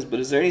loose ends, but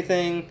is there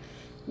anything,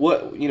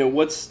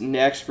 what's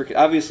next for?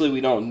 Obviously,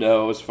 we don't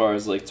know as far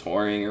as like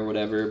touring or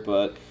whatever,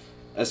 but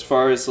as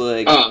far as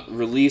like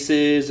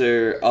releases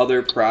or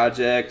other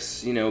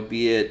projects, you know,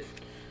 be it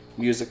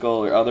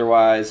musical or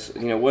otherwise,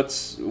 you know,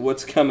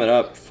 what's coming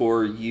up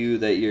for you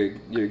that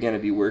you're gonna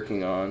be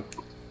working on?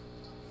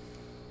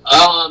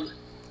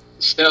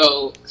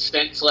 So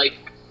since like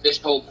this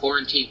whole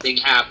quarantine thing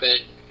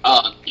happened,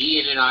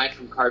 Ian and I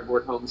from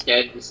Cardboard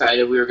Homestead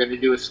decided we were going to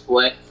do a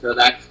split, so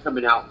that's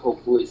coming out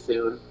hopefully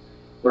soon.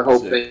 We're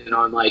hoping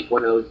on like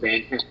one of those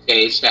Bandcamp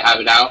days to have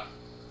it out.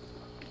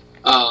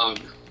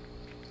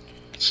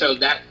 So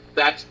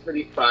that's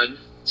pretty fun.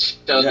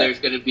 So there's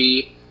going to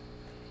be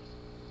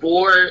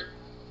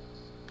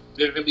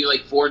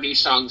like 4 new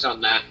songs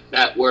on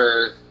that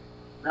were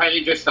kind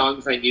of just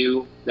songs I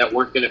knew that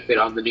weren't going to fit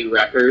on the new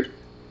record.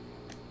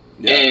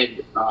 Yeah.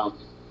 And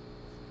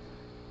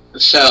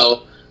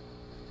so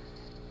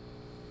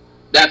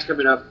that's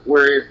coming up.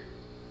 We're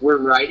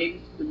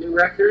writing the new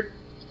record,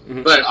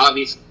 but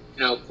obviously,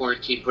 you know,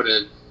 quarantine put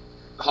a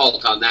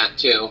halt on that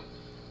too.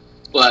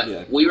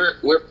 But we're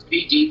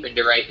pretty deep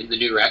into writing the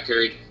new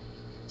record,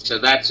 so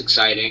that's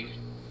exciting.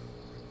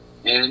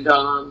 And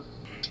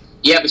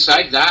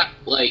besides that,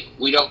 like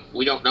we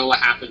don't know what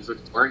happens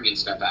with touring and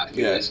stuff after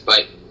this,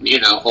 but you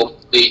know,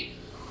 hopefully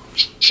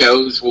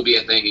shows will be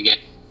a thing again.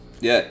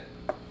 Yeah.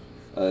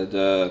 I'd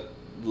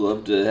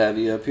love to have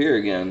you up here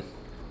again.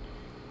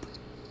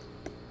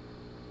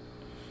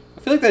 I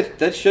feel like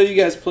that show you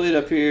guys played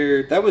up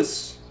here, I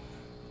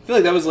feel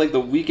like that was like the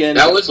weekend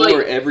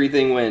before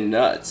everything went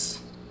nuts.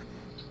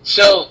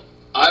 So,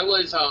 I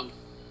was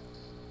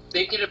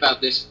thinking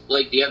about this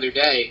like the other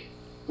day,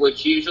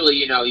 which usually,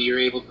 you're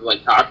able to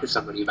like talk to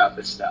somebody about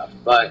this stuff.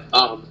 But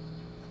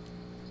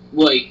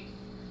like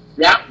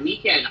that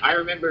weekend, I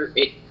remember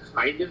it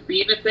kind of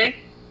being a thing,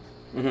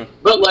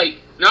 but like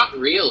not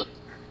really.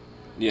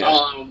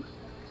 Yeah.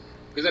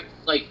 Because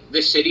like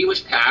the city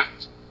was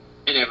packed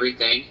and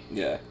everything.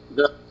 Yeah.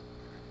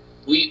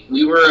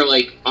 We were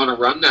like on a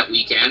run that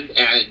weekend,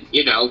 and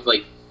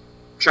like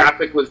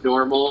traffic was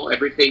normal,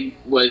 everything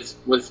was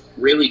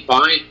really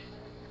fine,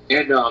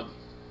 and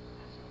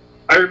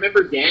I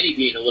remember Danny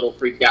being a little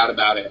freaked out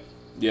about it.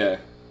 Yeah.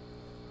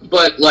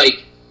 But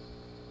like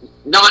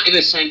not in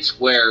a sense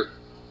where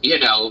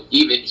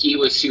even he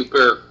was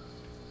super,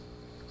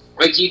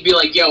 like he'd be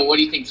like, "Yo, what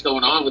do you think's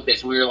going on with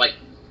this?" And we were like,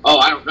 "Oh,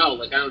 I don't know.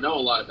 Like I don't know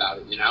a lot about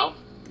it,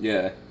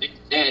 Yeah.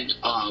 And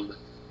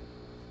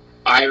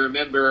I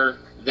remember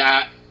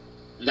that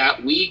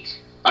week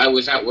I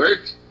was at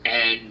work,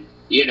 and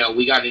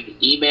we got an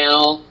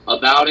email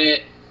about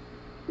it,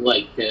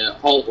 like to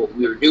halt what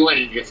we were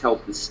doing and just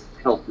help the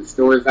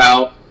stores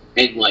out,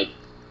 and like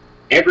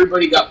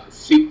everybody got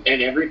soup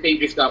and everything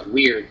just got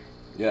weird.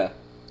 Yeah.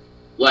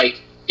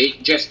 Like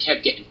it just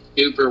kept getting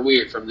super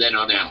weird from then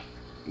on out.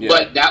 Yeah.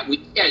 But that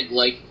weekend,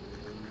 like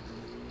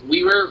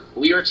we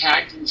were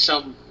tagged in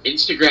some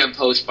Instagram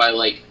post by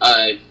like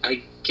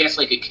I guess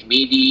like a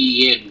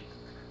comedian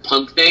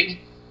punk thing,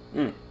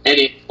 and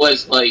it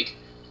was like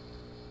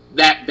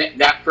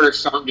that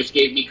first song just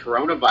gave me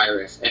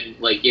coronavirus, and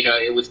like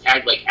it was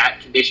tagged like at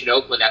Condition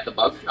Oakland at the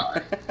Bug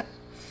Jar.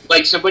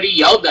 Like somebody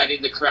yelled that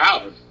in the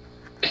crowd.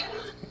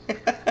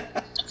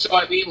 So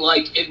I mean,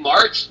 like in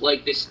March,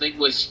 like this thing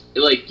was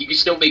like you could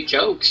still make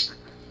jokes.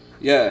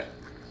 Yeah.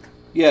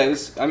 It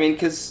was. I mean,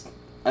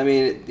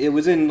 it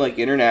was in like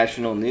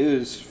international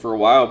news for a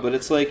while, but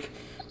it's like,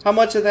 how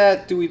much of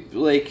that do we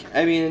like?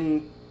 I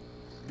mean,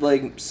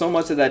 like so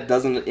much of that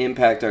doesn't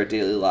impact our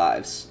daily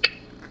lives.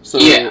 So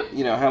yeah.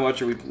 How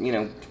much are we?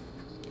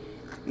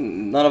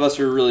 None of us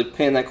are really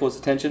paying that close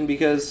attention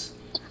because,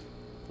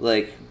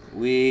 like,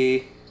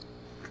 we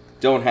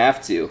don't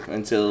have to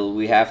until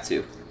we have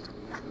to.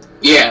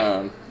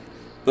 Yeah.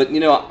 But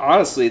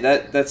honestly,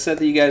 that set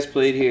that you guys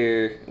played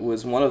here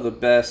was one of the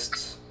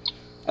best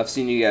I've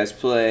seen you guys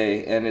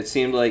play, and it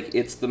seemed like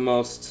it's the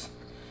most,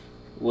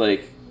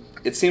 like,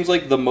 it seems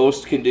like the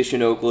most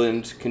Condition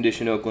Oakland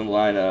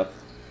lineup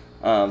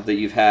that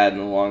you've had in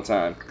a long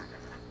time.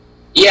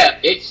 Yeah,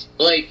 it's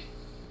like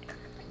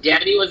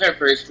Danny was our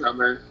first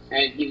drummer,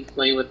 and he's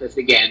playing with us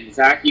again.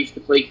 Zach used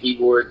to play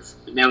keyboards,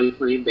 and now he's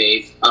playing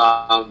bass.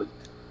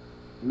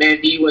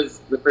 Mandy was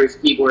the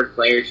first keyboard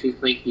player. She's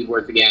playing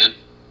keyboards again.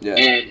 Yeah.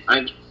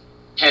 And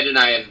Ted and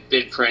I have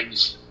been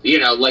friends.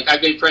 Like I've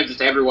been friends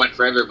with everyone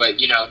forever, but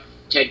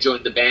Ted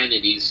joined the band,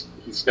 and he's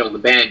still in the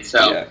band.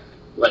 So, yeah.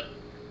 Like,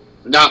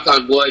 knock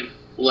on wood,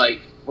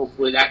 like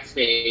hopefully that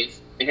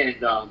stays.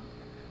 And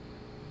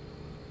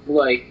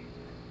like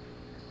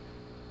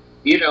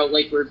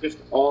we're just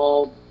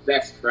all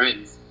best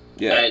friends.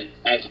 Yeah.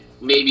 And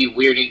maybe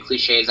weird and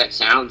cliche as that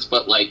sounds,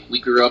 but like we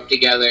grew up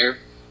together.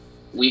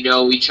 We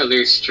know each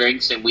other's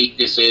strengths and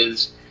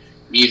weaknesses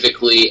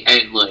musically,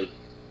 and like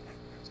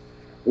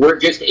we're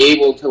just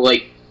able to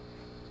like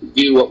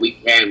do what we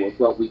can with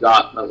what we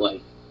got, but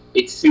like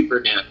it's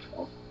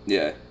supernatural.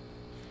 Yeah.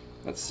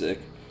 That's sick.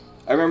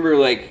 I remember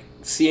like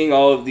seeing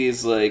all of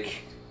these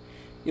like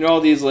all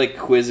these like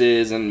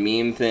quizzes and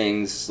meme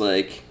things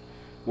like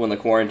when the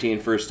quarantine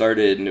first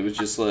started, and it was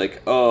just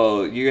like,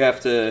 oh, you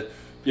gotta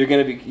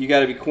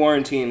be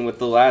quarantined with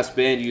the last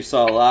band you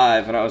saw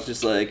live, and I was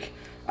just like,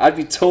 I'd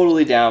be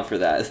totally down for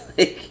that.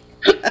 Like,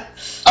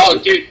 oh,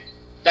 dude,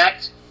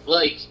 that's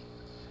like,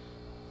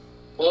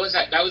 what was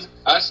that? That was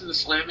us and the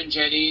Slammin'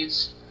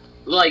 Jennies.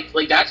 Like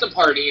that's a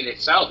party in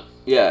itself.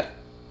 Yeah.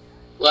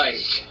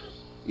 Like.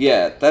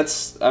 Yeah,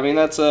 that's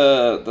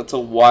a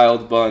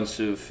wild bunch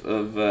of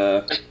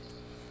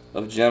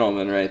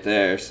gentlemen right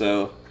there.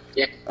 So.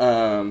 Yeah.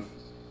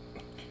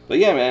 But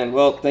yeah, man.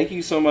 Well, thank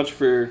you so much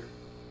for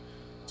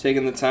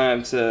taking the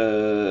time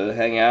to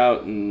hang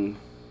out and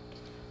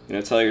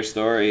tell your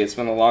story. It's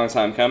been a long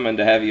time coming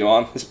to have you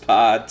on this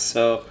pod.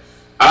 So.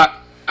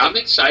 I'm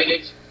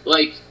excited.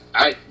 Like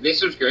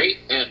this was great,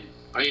 and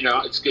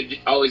it's good to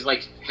always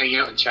like hang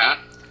out and chat.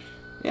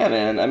 Yeah,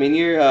 man. I mean,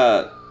 you're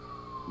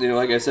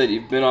like I said,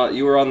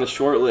 you were on the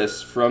short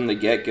list from the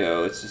get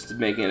go. It's just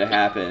making it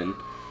happen.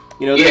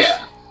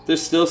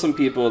 There's still some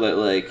people that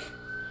like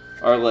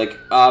are like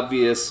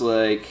obvious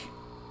like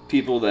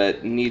people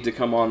that need to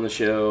come on the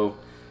show.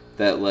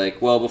 That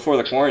like, well, before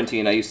the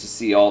quarantine, I used to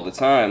see all the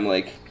time.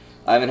 Like,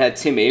 I haven't had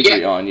Tim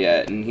Avery on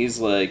yet, and he's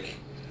like,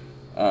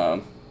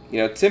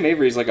 Tim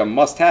Avery's like a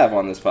must-have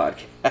on this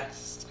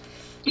podcast.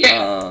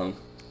 Yeah.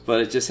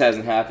 But it just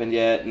hasn't happened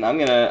yet, and I'm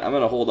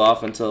gonna hold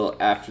off until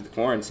after the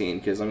quarantine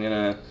because I'm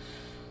gonna,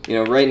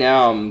 right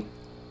now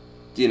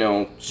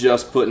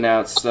just putting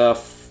out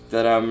stuff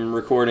that I'm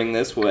recording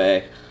this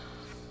way.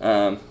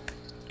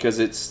 Because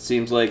it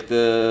seems like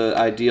the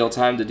ideal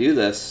time to do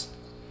this.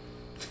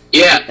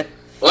 Yeah.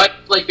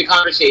 Like the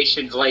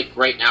conversations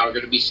right now are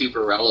going to be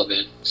super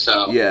relevant.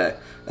 So yeah,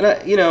 and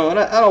I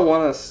don't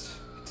want us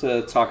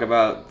to talk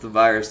about the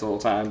virus the whole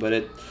time, but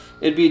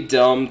it'd be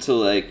dumb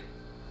to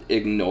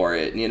ignore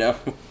it,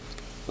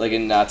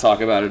 and not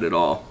talk about it at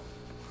all.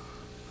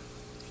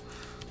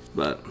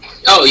 But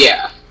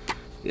yeah.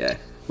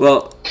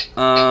 Well,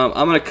 I'm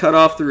gonna cut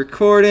off the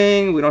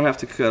recording. We don't have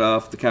to cut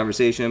off the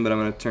conversation, but I'm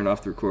gonna turn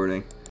off the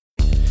recording.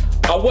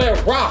 I wear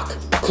rock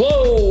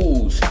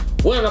clothes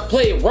when I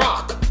play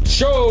rock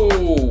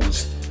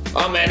shows.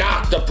 I'm an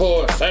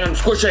octopus and I'm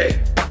squishy.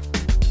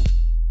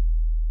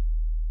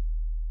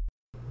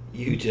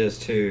 You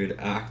just heard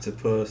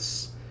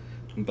Octopus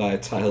by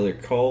Tyler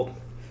Colt.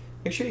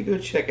 Make sure you go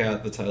check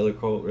out the Tyler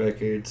Colt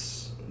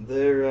records.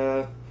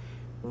 They're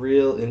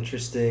real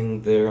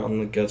interesting. They're on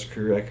the Guts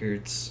Crew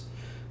Records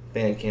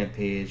Bandcamp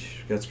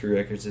page. Guts Crew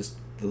Records is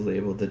the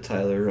label that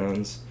Tyler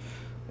runs.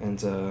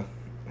 And I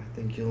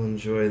think you'll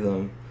enjoy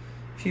them.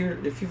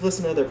 If you've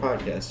listened to other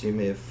podcasts, you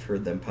may have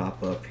heard them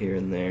pop up here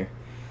and there.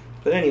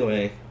 But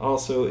anyway,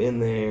 also in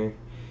there,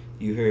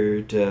 you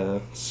heard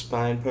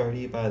Spine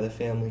Party by the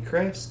Family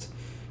Crest,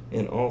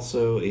 and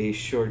also a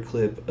short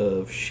clip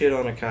of Shit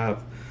on a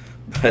Cop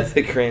by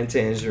the Grand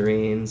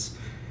Tangerines,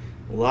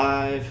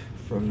 live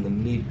from the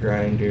Meat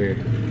Grinder,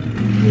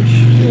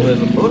 which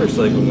there's a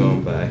motorcycle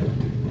going by.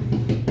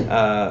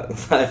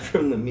 Live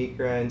from the Meat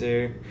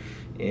Grinder,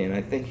 and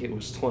I think it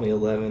was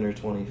 2011 or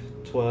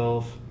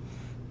 2012,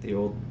 the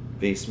old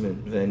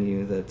basement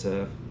venue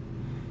that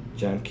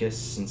John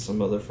Kiss and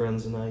some other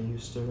friends and I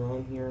used to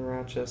run here in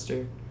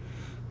Rochester.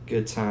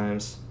 Good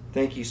times.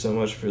 Thank you so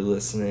much for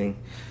listening.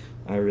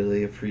 I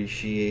really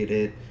appreciate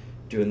it.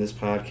 Doing this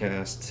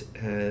podcast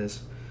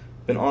has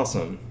been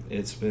awesome.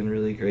 It's been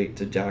really great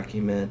to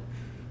document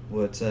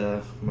what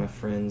my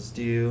friends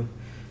do,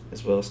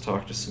 as well as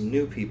talk to some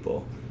new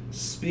people.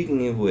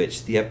 Speaking of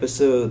which, the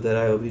episode that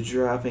I will be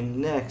dropping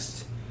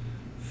next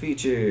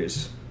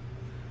features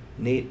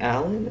Nate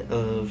Allen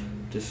of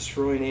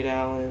Destroy Nate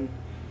Allen,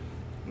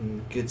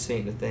 Good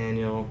Saint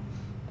Nathaniel.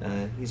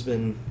 He's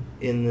been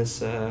in this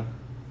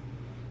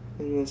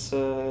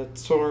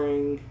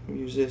touring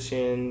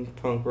musician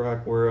punk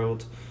rock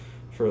world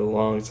for a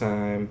long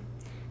time,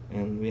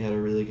 and we had a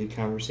really good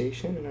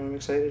conversation, and I'm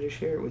excited to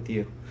share it with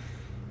you.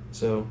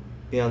 So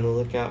be on the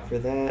lookout for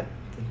that.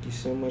 Thank you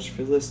so much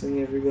for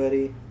listening,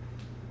 everybody.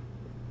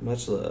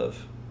 Much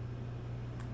love.